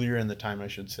 or earlier in the time, I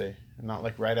should say, not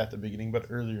like right at the beginning, but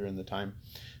earlier in the time,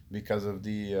 because of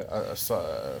the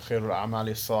khairul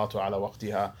a'mali as-salatu ala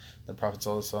waqtiha. The Prophet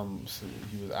ﷺ,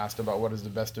 he was asked about what is the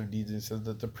best of deeds, and he says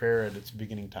that the prayer at its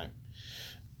beginning time.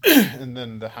 And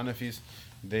then the Hanafis,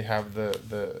 they have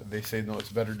they say no,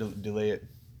 it's better to delay it.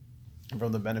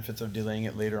 From the benefits of delaying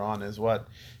it later on is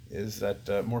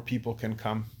that more people can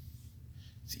come.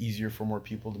 It's easier for more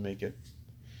people to make it,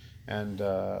 and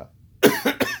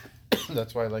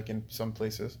that's why, like in some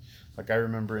places, like I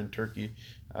remember in Turkey,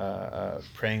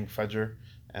 praying Fajr,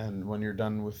 and when you're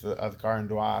done with the adhkar and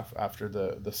dua after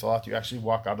the salat, you actually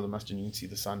walk out of the masjid and you can see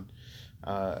the sun.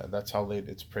 That's how late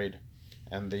it's prayed,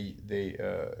 and they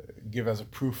give as a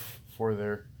proof for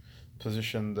their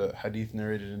position the hadith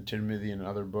narrated in Tirmidhi and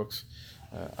other books,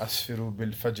 asfiru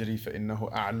bil fajri fa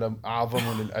innahu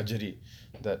a'zamu lil ajri,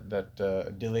 that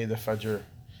delay the fajr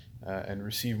and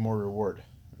receive more reward.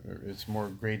 It's more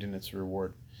great in its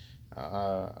reward.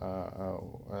 And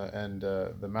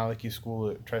the Maliki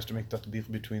school tries to make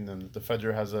tatbiq between them. The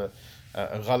Fajr has a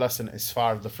ghalas and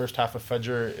isfar. The first half of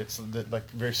Fajr, it's like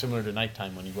very similar to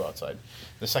nighttime when you go outside.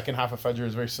 The second half of Fajr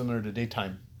is very similar to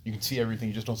daytime. You can see everything,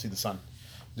 you just don't see the sun.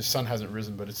 The sun hasn't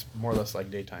risen, but it's more or less like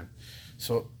daytime.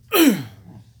 So the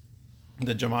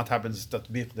Jamaat happens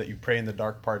tatbiq, that you pray in the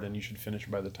dark part and you should finish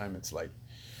by the time it's light.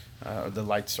 The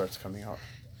light starts coming out.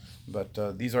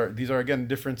 But these are again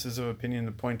differences of opinion.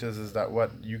 The point is that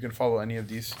what you can follow any of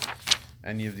these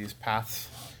paths,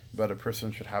 but a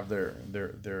person should have their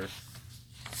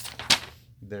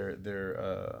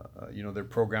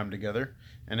program together.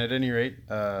 And at any rate,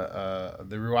 the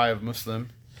riwayah of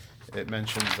Muslim, it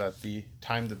mentions that the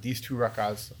time that these two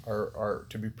rak'ahs are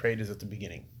to be prayed is at the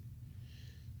beginning.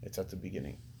 It's at the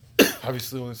beginning.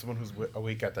 Obviously, only someone who's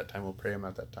awake at that time will pray him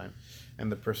at that time.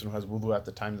 And the person who has wudu at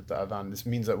the time that the adhan, this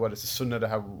means that it's a sunnah to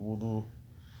have wudu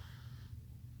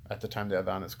at the time the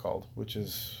adhan is called, which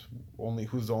is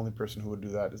who's the only person who would do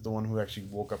that is the one who actually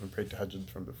woke up and prayed tahajjud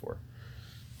from before.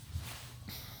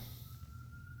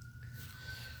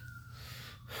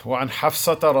 وعن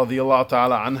حفصة رضي الله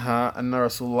تعالى عنها أن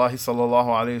رسول الله صلى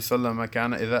الله عليه وسلم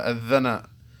كان إذا أذن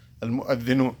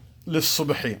المؤذن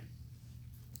للصبح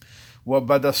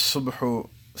وبدا الصبح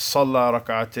صلى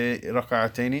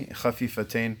ركعتين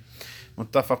خفيفتين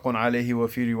متفق عليه.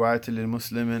 وفي رواية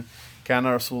للمسلم كان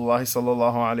رسول الله صلى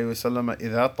الله عليه وسلم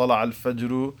إذا طلع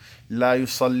الفجر لا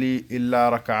يصلي إلا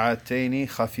ركعتين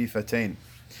خفيفتين.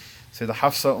 Sayyidah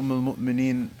Hafsa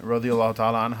al-Mu'mineen radiyallahu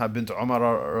ta'ala anha bint Umar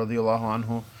radiyallahu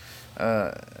anhu,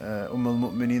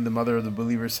 al-Mu'mineen, the mother of the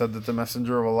believers, said that the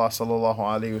Messenger of Allah sallallahu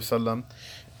alayhi wasallam,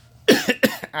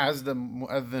 as the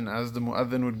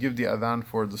mu'adhin would give the adhan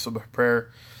for the subh prayer,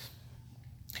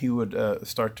 he would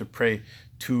start to pray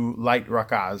two light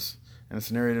Raka-as, and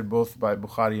it's narrated both by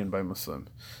Bukhari and by Muslim.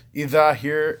 Idha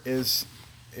here is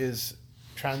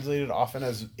translated often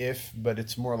as if, but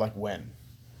it's more like when.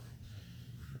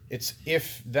 It's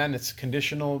if, then it's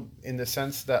conditional in the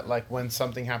sense that like when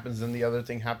something happens, then the other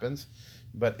thing happens.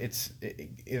 But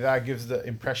that gives the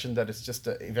impression that it's just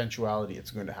an eventuality,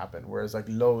 it's going to happen. Whereas like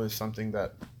lo is something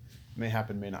that may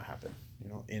happen, may not happen.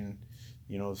 It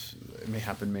may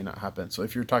happen, may not happen. So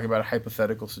if you're talking about a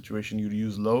hypothetical situation, you'd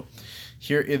use lo.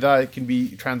 Here, idha, it can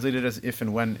be translated as if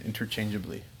and when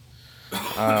interchangeably.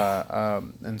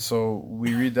 And so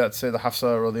we read that Sayyidah Hafsa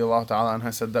radiallahu ta'ala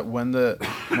anha said that when the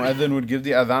mu'adhin would give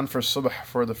the adhan for subh,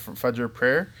 for the Fajr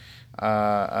prayer,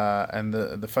 and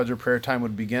the Fajr prayer time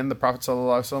would begin, the Prophet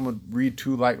ﷺ would read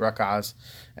two light rak'ahs.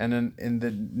 And in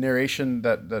the narration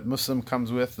that Muslim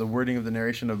comes with, the wording of the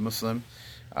narration of Muslim,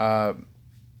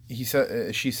 she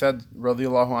said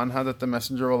radiallahu anha that the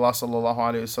Messenger of Allah sallallahu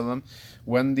alayhi wasallam,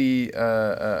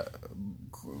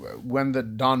 when the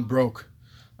dawn broke,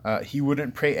 he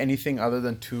wouldn't pray anything other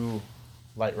than two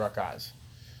light rak'ahs.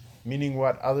 Meaning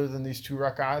what? Other than these two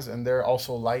rak'ahs, and they're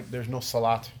also light, there's no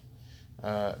salat.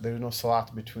 There's no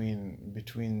salat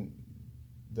between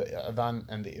the adhan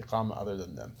and the iqamah other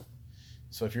than them.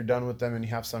 So if you're done with them and you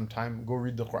have some time, go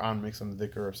read the Quran, make some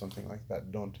dhikr or something like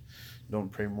that. Don't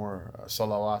pray more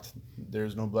salawat.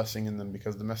 There's no blessing in them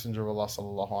because the Messenger of Allah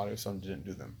sallallahu alaihi wasallam didn't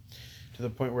do them. To the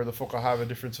point where the fuqaha have a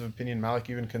difference of opinion. Malik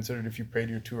even considered if you prayed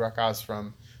your two rak'ahs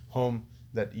from home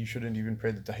that you shouldn't even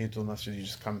pray the tahiyatul masjid, you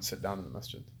just come and sit down in the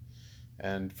masjid.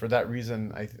 And for that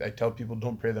reason, I tell people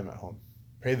don't pray them at home.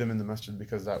 Pray them in the masjid,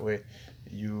 because that way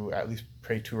you at least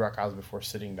pray two rak'ahs before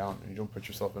sitting down and you don't put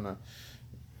yourself in a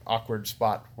awkward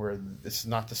spot where it's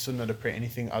not the sunnah to pray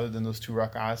anything other than those two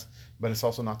rak'ahs, but it's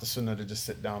also not the sunnah to just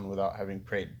sit down without having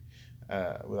prayed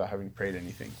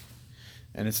anything.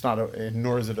 And it's not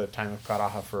nor is it a time of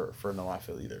karaha for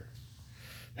nawafil either.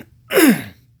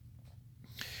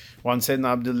 وعن سيدنا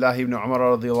عبد الله بن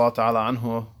عمر رضي الله تعالى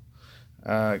عنه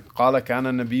قال كان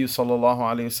النبي صلى الله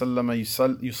عليه وسلم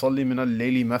يصلي من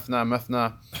الليل مثنى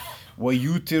مثنى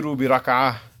ويوتر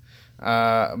بركعة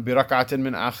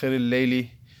من آخر الليل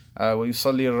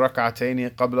ويصلي الركعتين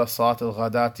قبل صلاة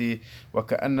الغداة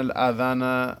وكأن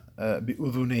الآذان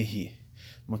بأذنيه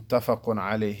متفق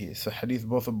عليه. So hadith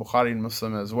both of Bukhari and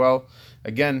Muslim as well.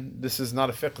 Again, this is not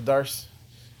a fiqh dars.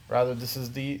 Rather, this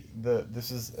is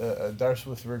this is a dars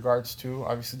with regards to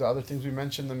obviously the other things we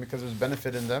mentioned them because there's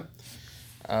benefit in them.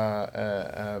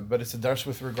 But it's a dars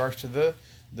with regards to the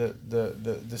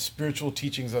spiritual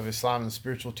teachings of Islam and the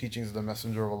spiritual teachings of the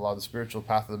Messenger of Allah, the spiritual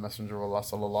path of the Messenger of Allah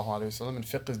sallallahu alaihi wasallam. And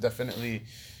fiqh is definitely,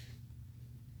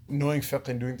 knowing fiqh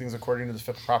and doing things according to the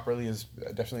fiqh properly is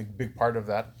definitely a big part of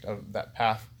that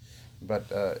path, but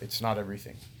it's not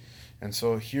everything. And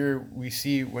so here we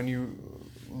see, when you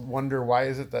wonder why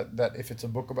is it that if it's a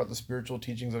book about the spiritual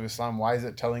teachings of Islam, why is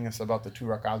it telling us about the 2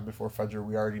 rak'ahs before Fajr?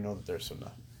 We already know that there's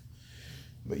sunnah.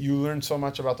 But you learn so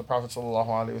much about the Prophet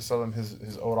ﷺ,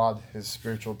 his awrad, his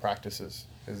spiritual practices,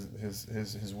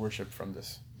 his worship from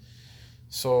this.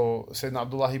 So Sayyidina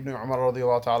Abdullah ibn Umar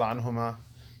radiallahu ta'ala anhuma,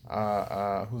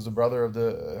 who's the brother of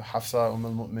the Hafsa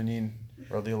al-Mu'mineen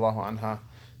radiallahu anha,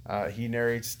 he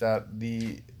narrates that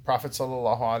the Prophet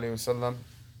ﷺ,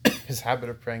 his habit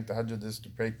of praying tahajjud is to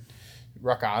pray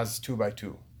Raka-as 2 by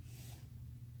 2.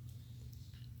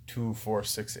 2, 4,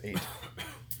 6, 8.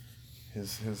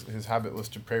 His habit was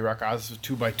to pray Raka-as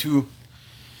 2 by 2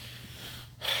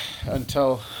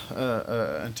 until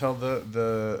the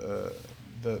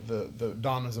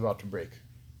dawn was about to break.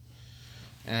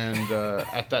 And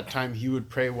at that time he would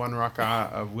pray 1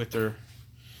 rak'ah of witr.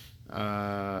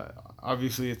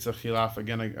 Obviously it's a khilaf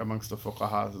again amongst the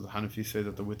fuqaha. The Hanafi say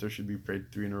that the witr should be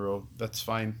prayed 3 in a row. That's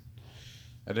fine.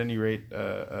 At any rate,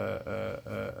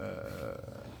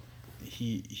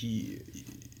 he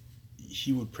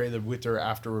would pray the witr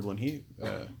afterward when he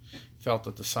felt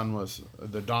that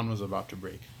the dawn was about to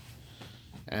break.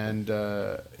 And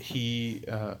he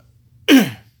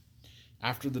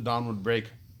after the dawn would break,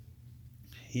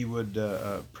 he would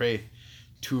pray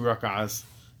 2 rak'ahs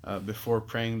before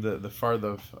praying the fard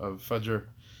of Fajr.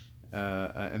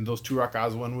 And those 2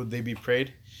 rak'ahs, when would they be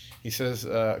prayed? He says,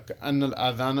 كَأَنَّ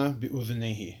الْأَذَانَ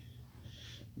بِأُذْنَيْهِ,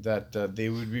 that they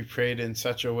would be prayed in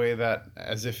such a way that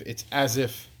as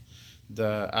if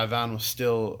the adhan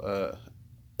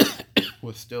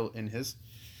was still in his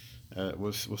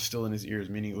ears,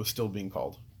 meaning it was still being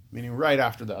called, meaning right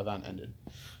after the adhan ended.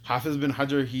 Hafiz bin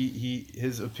Hajar,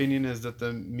 his opinion is that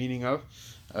the meaning of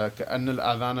كَأَنَّ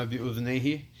الْأَذَانَ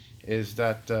بِأُذْنَيْهِ is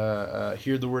that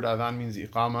here the word adhan means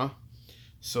iqama.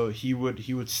 So he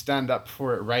would stand up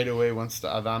for it right away once the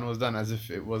adhan was done, as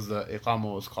if it was the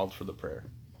iqama was called for the prayer.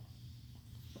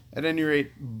 At any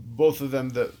rate, both of them,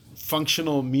 the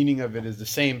functional meaning of it is the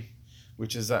same,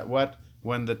 which is that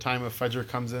when the time of Fajr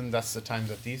comes in, that's the time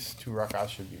that these 2 rak'ahs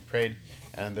should be prayed,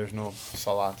 and there's no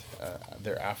salat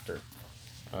thereafter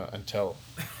until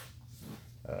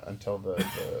the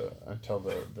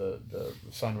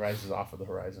sun rises off of the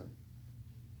horizon.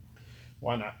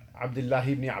 وعن عبد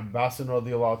الله بن عباس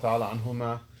رضي الله تعالى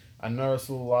عنهما أن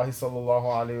رسول الله صلى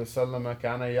الله عليه وسلم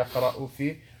كان يقرأ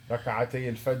في ركعتي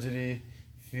الفجر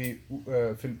في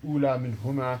الأولى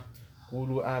منهما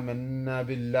قولوا آمنا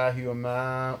بالله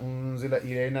وما أنزل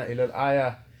إلينا إلى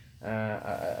الآية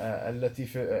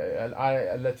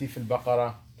التي في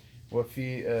البقرة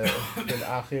وفي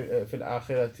في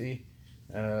الآخرة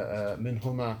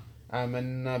منهما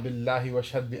آمنا بالله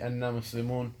واشهد بأننا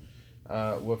مسلمون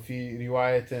وفي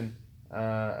رواية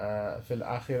في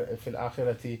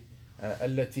الآخرة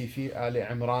التي في آل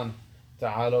عمران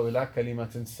تعالوا إلى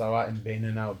كلمة سواء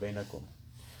بيننا وبينكم.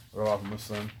 Rawah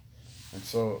Muslim. And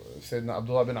so Sayyidina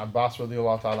Abdullah bin Abbas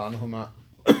radiallahu ta'ala anhuma,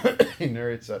 he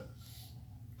narrates that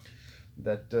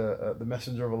the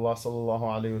Messenger of Allah sallallahu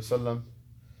alayhi wasallam,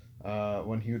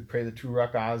 when he would pray the 2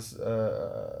 rak'ahs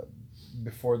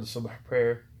before the subh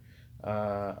prayer,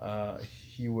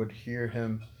 he would hear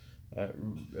him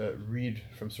read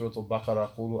from Surah Al-Baqarah,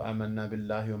 قُولُوا آمَنَّا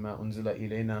بِاللَّهِ وَمَا أُنزِلَ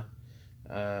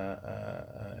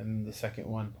إِلَيْنَا, and the second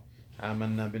one,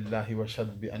 آمَنَّا بِاللَّهِ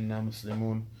وَاشْهَدْ بِأَنَّا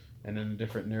مُسْلِمُونَ, and in a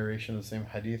different narration of the same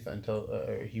hadith until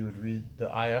he would read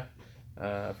the ayah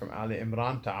from Ali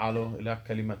Imran, تعالوا إلى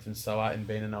كلمة سواء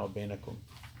بيننا وبينكم.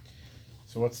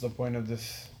 So what's the point of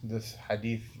this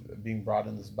hadith being brought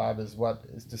in this bab is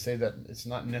to say that it's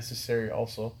not necessary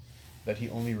also that he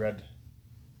only read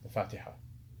the Fatiha.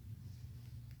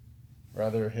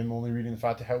 Rather, him only reading the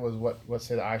Fatiha was what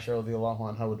Sayyidah Aisha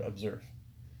radiallahu anha would observe,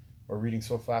 or reading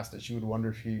so fast that she would wonder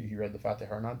if he read the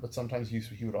Fatiha or not. But sometimes he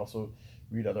would also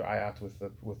read other ayat with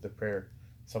the prayer.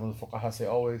 Some of the fuqaha say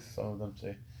always, some of them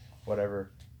say whatever,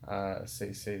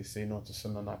 say no to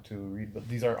sunnah, not to read. But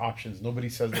these are options. Nobody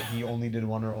says that he only did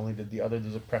one or only did the other.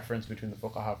 There's a preference between the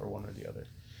fuqaha for one or the other.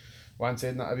 وعن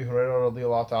سيدنا أبي هريرة رضي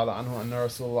الله تعالى عنه أن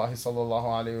رسول الله صلى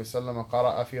الله عليه وسلم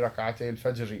قرأ في ركعتي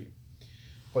الفجر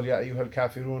قل يا أيها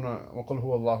الكافرون وقل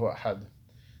هو الله أحد.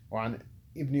 وعن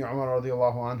ابن عمر رضي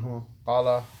الله عنه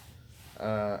قال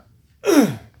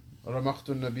رمقت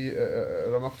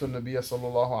النبي صلى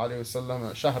الله عليه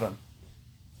وسلم شهرا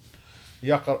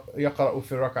يقرأ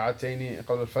في الركعتين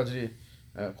قبل الفجر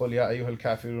قل يا أيها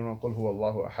الكافرون وقل هو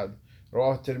الله أحد.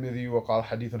 رواه الترمذي وقال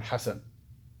حديث حسن.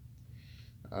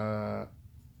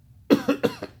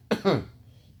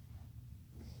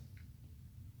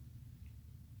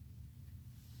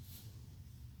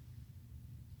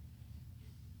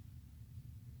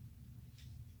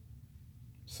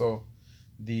 So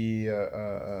the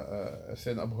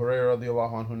Sayyidina Abu Hurairah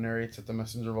radiallahu anhu narrates that the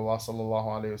Messenger of Allah sallallahu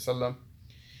alayhi wasallam,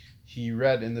 he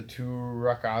read in the two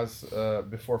Raka-as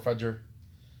before Fajr,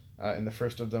 in the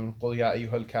first of them, قُلْ يَا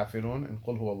أَيُّهَا الْكَافِرُونَ and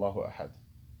قُلْ هُوَ اللَّهُ أَحَدٌ.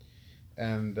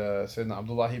 And Sayyidina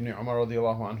Abdullah ibn Umar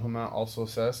radiallahu anhuma also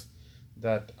says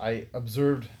that I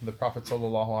observed the Prophet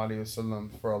sallallahu alayhi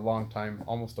wasallam for a long time,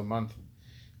 almost a month,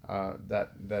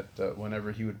 that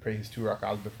whenever he would pray his two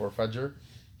Raka'as before Fajr,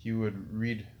 he would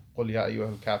read قُلْ يَا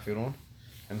أَيُّهَا الْكَافِرُونَ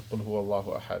and قُلْ هُوَ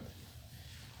اللَّهُ أَحَدٌ.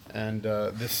 And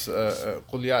this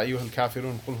قُلْ يَا أَيُّهَا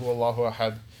الْكَافِرُونَ قُلْ هُوَ اللَّهُ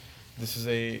أَحَدٌ, this is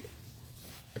a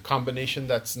combination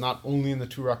that's not only in the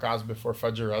two Raka'as before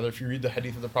Fajr. Rather, if you read the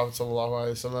hadith of the Prophet sallallahu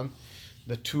alaihi wasallam,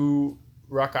 the two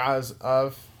Raka'as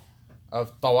of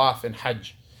Tawaf and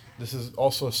Hajj, this is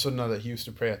also a sunnah that he used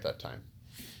to pray at that time.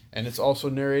 And it's also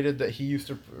narrated that he used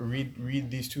to read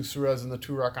these two surahs in the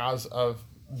two Raka'as of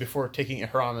before taking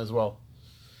ihram as well.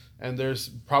 And there's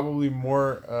probably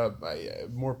more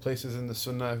places in the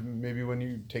sunnah. Maybe when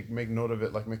you make note of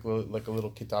it, like make like a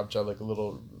little kitabcha, like a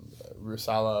little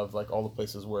risala of like all the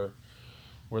places where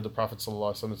the Prophet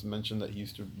ﷺ is mentioned that he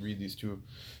used to read these two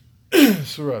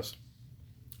surahs.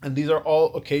 And these are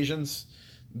all occasions.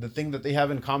 The thing that they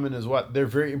have in common is what? They're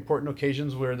very important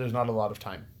occasions where there's not a lot of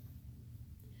time.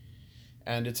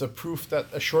 And it's a proof that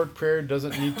a short prayer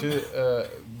doesn't need to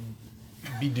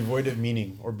be devoid of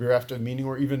meaning or bereft of meaning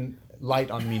or even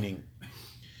light on meaning.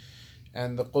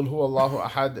 And the Qul Huwa Allahu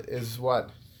Ahad is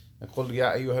what? Qul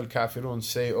Ya Ayyuhal Kafirun,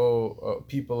 say, O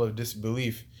people of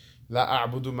disbelief, La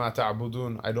a'budu ma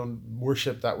ta'budun, I don't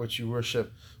worship that which you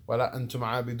worship. Wala antum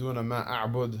a'abiduna ma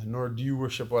a'bud, nor do you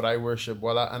worship what I worship.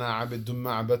 Wala ana a'abidum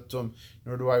ma a'badtum,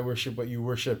 nor do I worship what you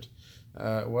worshipped.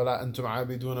 Wala antum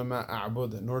a'abiduna ma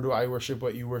a'bud, nor do I worship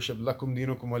what you worship. Lakum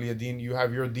dinukum waliya din, you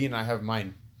have your deen, I have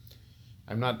mine.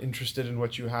 I'm not interested in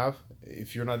what you have.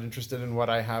 If you're not interested in what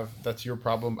I have, that's your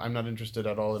problem. I'm not interested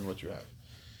at all in what you have.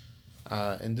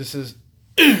 And this is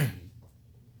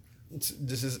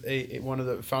one of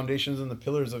the foundations and the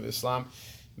pillars of Islam.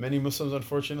 Many Muslims,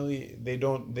 unfortunately,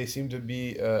 they seem to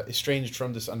be estranged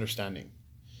from this understanding,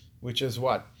 which is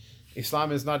what? Islam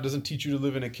doesn't teach you to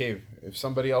live in a cave. If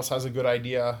somebody else has a good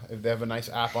idea, if they have a nice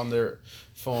app on their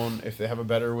phone, if they have a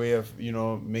better way of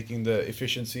making the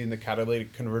efficiency in the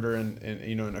catalytic converter and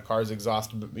in a car's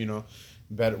exhaust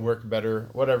work better,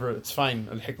 whatever, it's fine.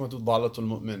 Al-hikmatu dalatul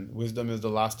mu'min. Wisdom is the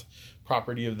last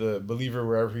property of the believer.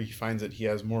 Wherever he finds it, he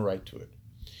has more right to it.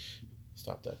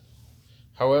 Stop that.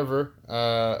 However,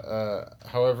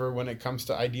 when it comes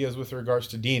to ideas with regards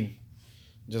to deen,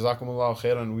 Jazakumullahu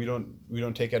khairan, we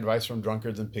don't take advice from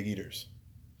drunkards and pig eaters.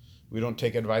 We don't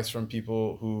take advice from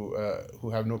people who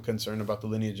have no concern about the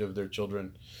lineage of their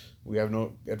children. We have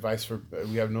no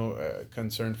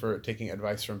concern for taking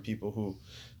advice from people who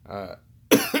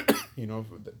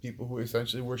people who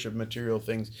essentially worship material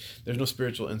things. There's no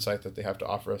spiritual insight that they have to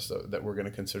offer us that we're going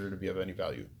to consider to be of any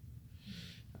value.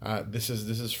 This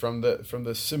is from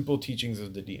the simple teachings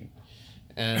of the deen.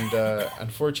 And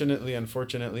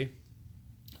unfortunately,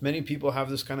 many people have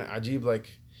this kind of ajib,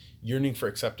 like yearning for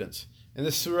acceptance. And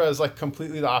this surah is like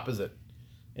completely the opposite.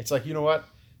 It's like, you know what?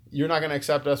 You're not going to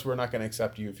accept us, we're not going to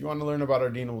accept you. If you want to learn about our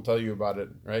deen, we'll tell you about it,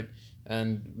 right?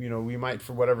 And, we might,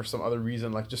 for whatever, some other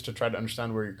reason, like just to try to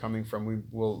understand where you're coming from, we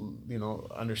will,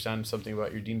 understand something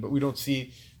about your deen, but we don't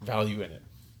see value in it.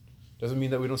 Doesn't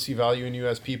mean that we don't see value in you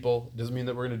as people. Doesn't mean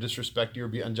that we're going to disrespect you or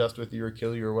be unjust with you or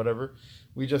kill you or whatever.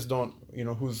 We just don't,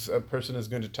 who's a person is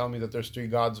going to tell me that there's three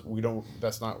gods, we don't,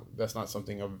 that's not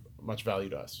something of much value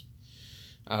to us.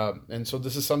 And so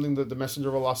this is something that the Messenger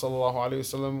of Allah sallallahu alaihi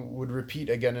wasallam would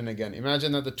repeat again and again.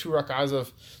 Imagine that the two rak'ahs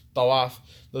of tawaf,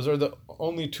 those are the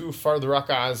only two fard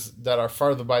rak'ahs that are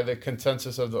fard by the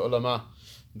consensus of the ulama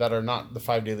that are not the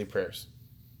 5 daily prayers.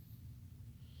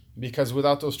 Because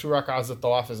without those two rak'ahs, the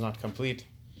tawaf is not complete.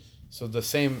 So the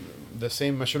same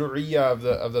mashru'iyya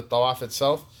of the tawaf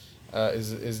itself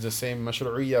is the same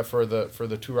mashru'iyya for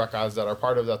the 2 rak'ahs that are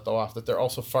part of that tawaf, that they're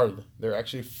also fard. They're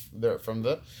actually they're from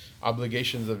the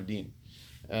obligations of deen.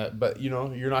 But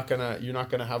you're not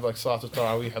gonna have like Salatul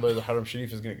Tarawih, the Haram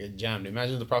Sharif is gonna get jammed.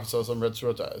 Imagine the Prophet ﷺ read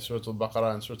Surah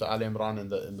Al-Baqarah and Surah Al-Imran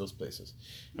in those places.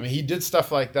 I mean, he did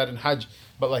stuff like that in Hajj,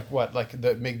 but like what? Like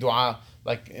make dua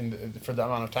like for the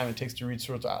amount of time it takes to read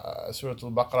Surah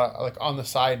Al-Baqarah, like on the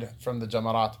side from the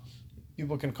Jamarat.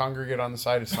 People can congregate on the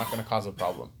side. It's not going to cause a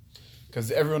problem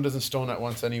because everyone doesn't stone at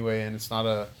once anyway, and it's not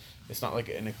like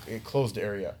in a closed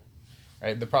area,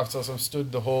 right? The Prophet ﷺ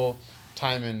stood the whole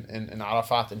time in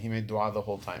Arafat, and he made dua the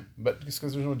whole time, but it's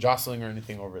because there's no jostling or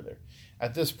anything over there.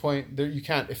 At this point, you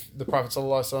can't. If the Prophet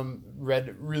ﷺ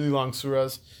read really long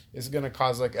surahs, it's going to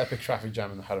cause like epic traffic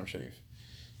jam in the Haram Sharif.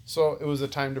 So it was a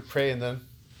time to pray and then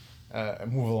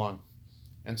move along.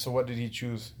 And so what did he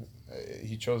choose?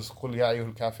 He chose قُلْ يَا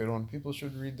أَيُّهَا الْكَافِرُونَ. People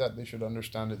should read that, they should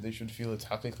understand it, they should feel its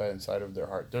haqiqah inside of their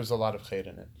heart. There's a lot of khair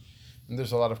in it, and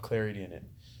there's a lot of clarity in it.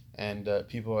 And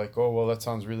people are like, oh, well, that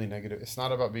sounds really negative. It's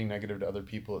not about being negative to other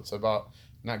people. It's about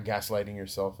not gaslighting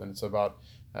yourself, and it's about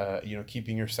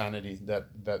keeping your sanity, that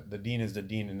the deen is the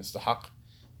deen and it's the haqq,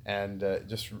 and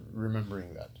just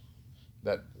remembering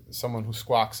that someone who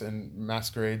squawks and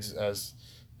masquerades as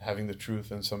having the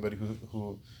truth, and somebody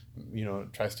who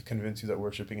tries to convince you that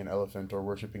worshipping an elephant or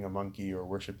worshipping a monkey or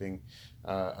worshipping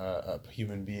a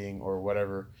human being or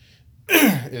whatever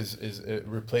is a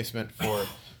replacement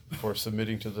for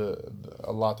submitting to the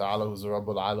Allah Ta'ala, who's the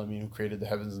Rabbul Alameen, who created the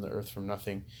heavens and the earth from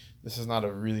nothing. This is not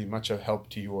really much of help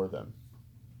to you or them.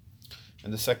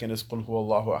 And the second is Qul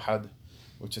Huwallahu Ahad,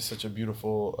 which is such a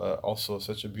beautiful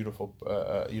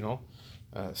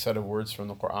set of words from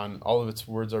the Quran. All of its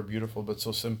words are beautiful, but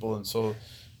so simple and so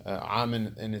am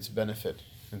in its benefit,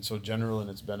 and so general in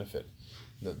its benefit,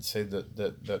 that say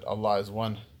that Allah is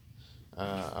one.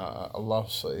 Allah,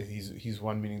 He's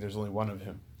one, meaning there's only one of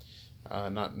Him,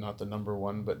 not the number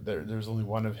one, but there's only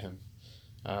one of Him.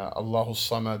 Allahu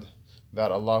Samad,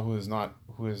 that Allah who is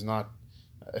not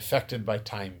affected by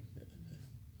time,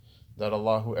 that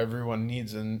Allah who everyone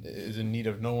needs and is in need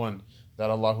of no one, that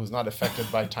Allah who is not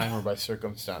affected by time or by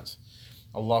circumstance.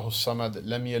 Allahu Samad,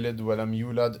 lam yalid wa lam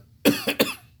yulad.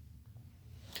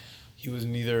 He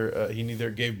neither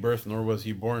gave birth nor was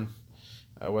he born.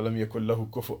 وَلَمْ يَكُنْ لَهُ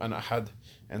كُفُوًا أَحَدٌ,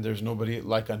 and there's nobody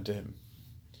like unto him.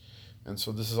 And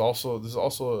so this is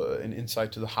also an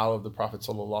insight to the hal of the Prophet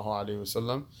sallallahu alaihi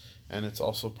wasallam, and it's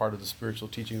also part of the spiritual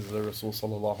teachings of the Rasul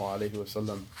sallallahu alaihi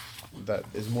wasallam, that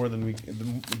is more than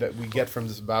that we get from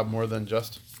this bab, more than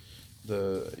just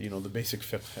the basic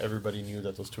fiqh. Everybody knew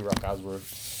that those 2 rak'ahs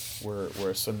were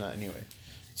a sunnah anyway.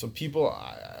 So people,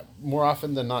 more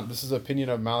often than not, this is the opinion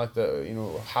of Malik, that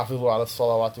حافظوا على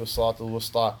الصلوات والصلاة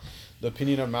الوسطى. The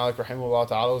opinion of Malik rahimahullah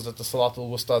ta'ala is that the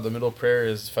Salatul Wusta, the middle prayer,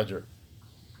 is Fajr.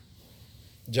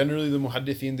 Generally, the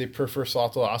Muhaddithin, they prefer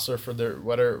Salatul Asr for their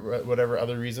whatever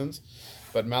other reasons.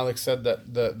 But Malik said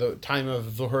that the time of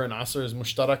Zuhr and Asr is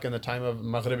mushtarak, and the time of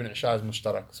Maghrib and Isha is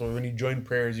mushtarak. So when you join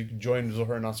prayers, you can join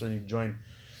Zuhr and Asr, and you join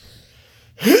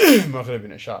Maghrib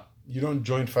and Isha. You don't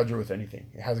join Fajr with anything.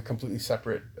 It has a completely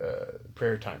separate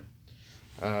prayer time.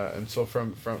 And so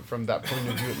from that point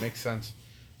of view, it makes sense.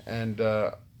 And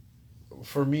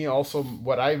for me also,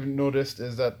 what I've noticed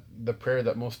is that the prayer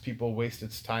that most people waste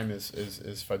its time is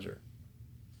Fajr.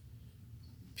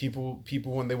 People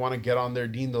when they want to get on their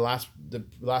deen, the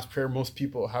last prayer most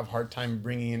people have hard time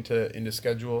bringing into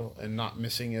schedule and not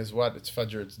missing is what? It's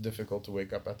Fajr. It's difficult to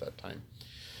wake up at that time.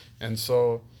 And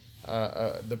so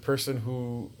the person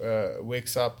who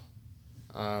wakes up,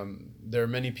 there are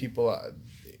many people,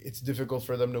 it's difficult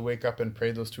for them to wake up and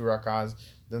pray those 2 rak'ahs.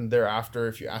 Then thereafter,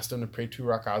 if you ask them to pray 2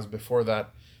 rak'ahs before that,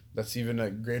 that's even a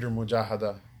greater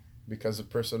mujahada, because the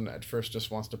person at first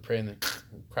just wants to pray and then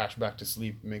crash back to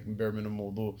sleep, make bare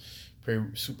minimum wudu, pray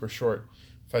super short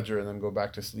Fajr and then go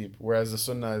back to sleep. Whereas the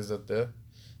sunnah is that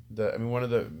one of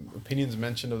the opinions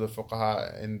mentioned of the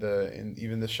fuqaha in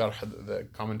even the sharh, the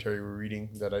commentary we're reading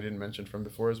that I didn't mention from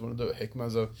before, is one of the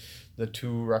hikmahs of the 2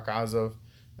 rak'ahs of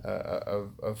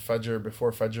Fajr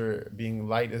before Fajr being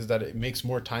light, is that it makes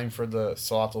more time for the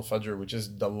Salatul Fajr, which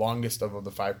is the longest of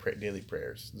the 5 daily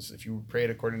prayers. If you pray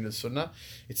it according to the Sunnah,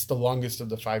 it's the longest of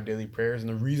the 5 daily prayers, and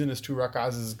the reason it's 2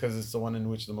 rak'ahs is because it's the one in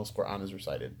which the most Quran is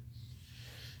recited.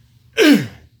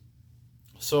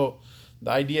 So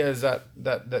the idea is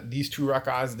that these 2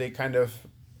 rak'ahs, they kind of,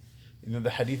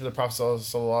 the hadith of the Prophet sallallahu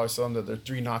alaihi wasallam, that there are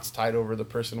 3 knots tied over the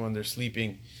person when they're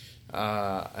sleeping.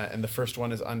 And the first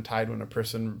one is untied when a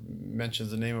person mentions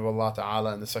the name of Allah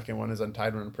Ta'ala, and the second one is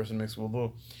untied when a person makes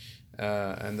wudu,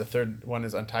 and the third one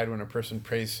is untied when a person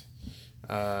prays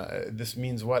This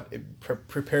means what? It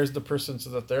prepares the person so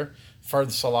that their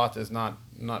fard salat is not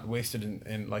wasted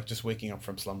in like just waking up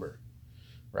from slumber.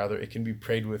 Rather, it can be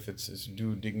prayed with its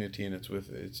due dignity, and it's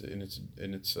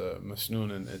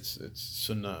masnoon and its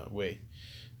sunnah way.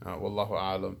 Wallahu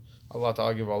a'lam. Allah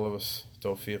Ta'ala give all of us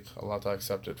tawfiq. Allah Ta'ala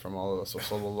accept it from all of us. Wa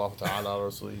sallallahu ta'ala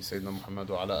ala rasulihi Sayyidina Muhammad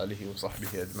wa ala alihi wa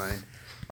sahbihi ajma'in.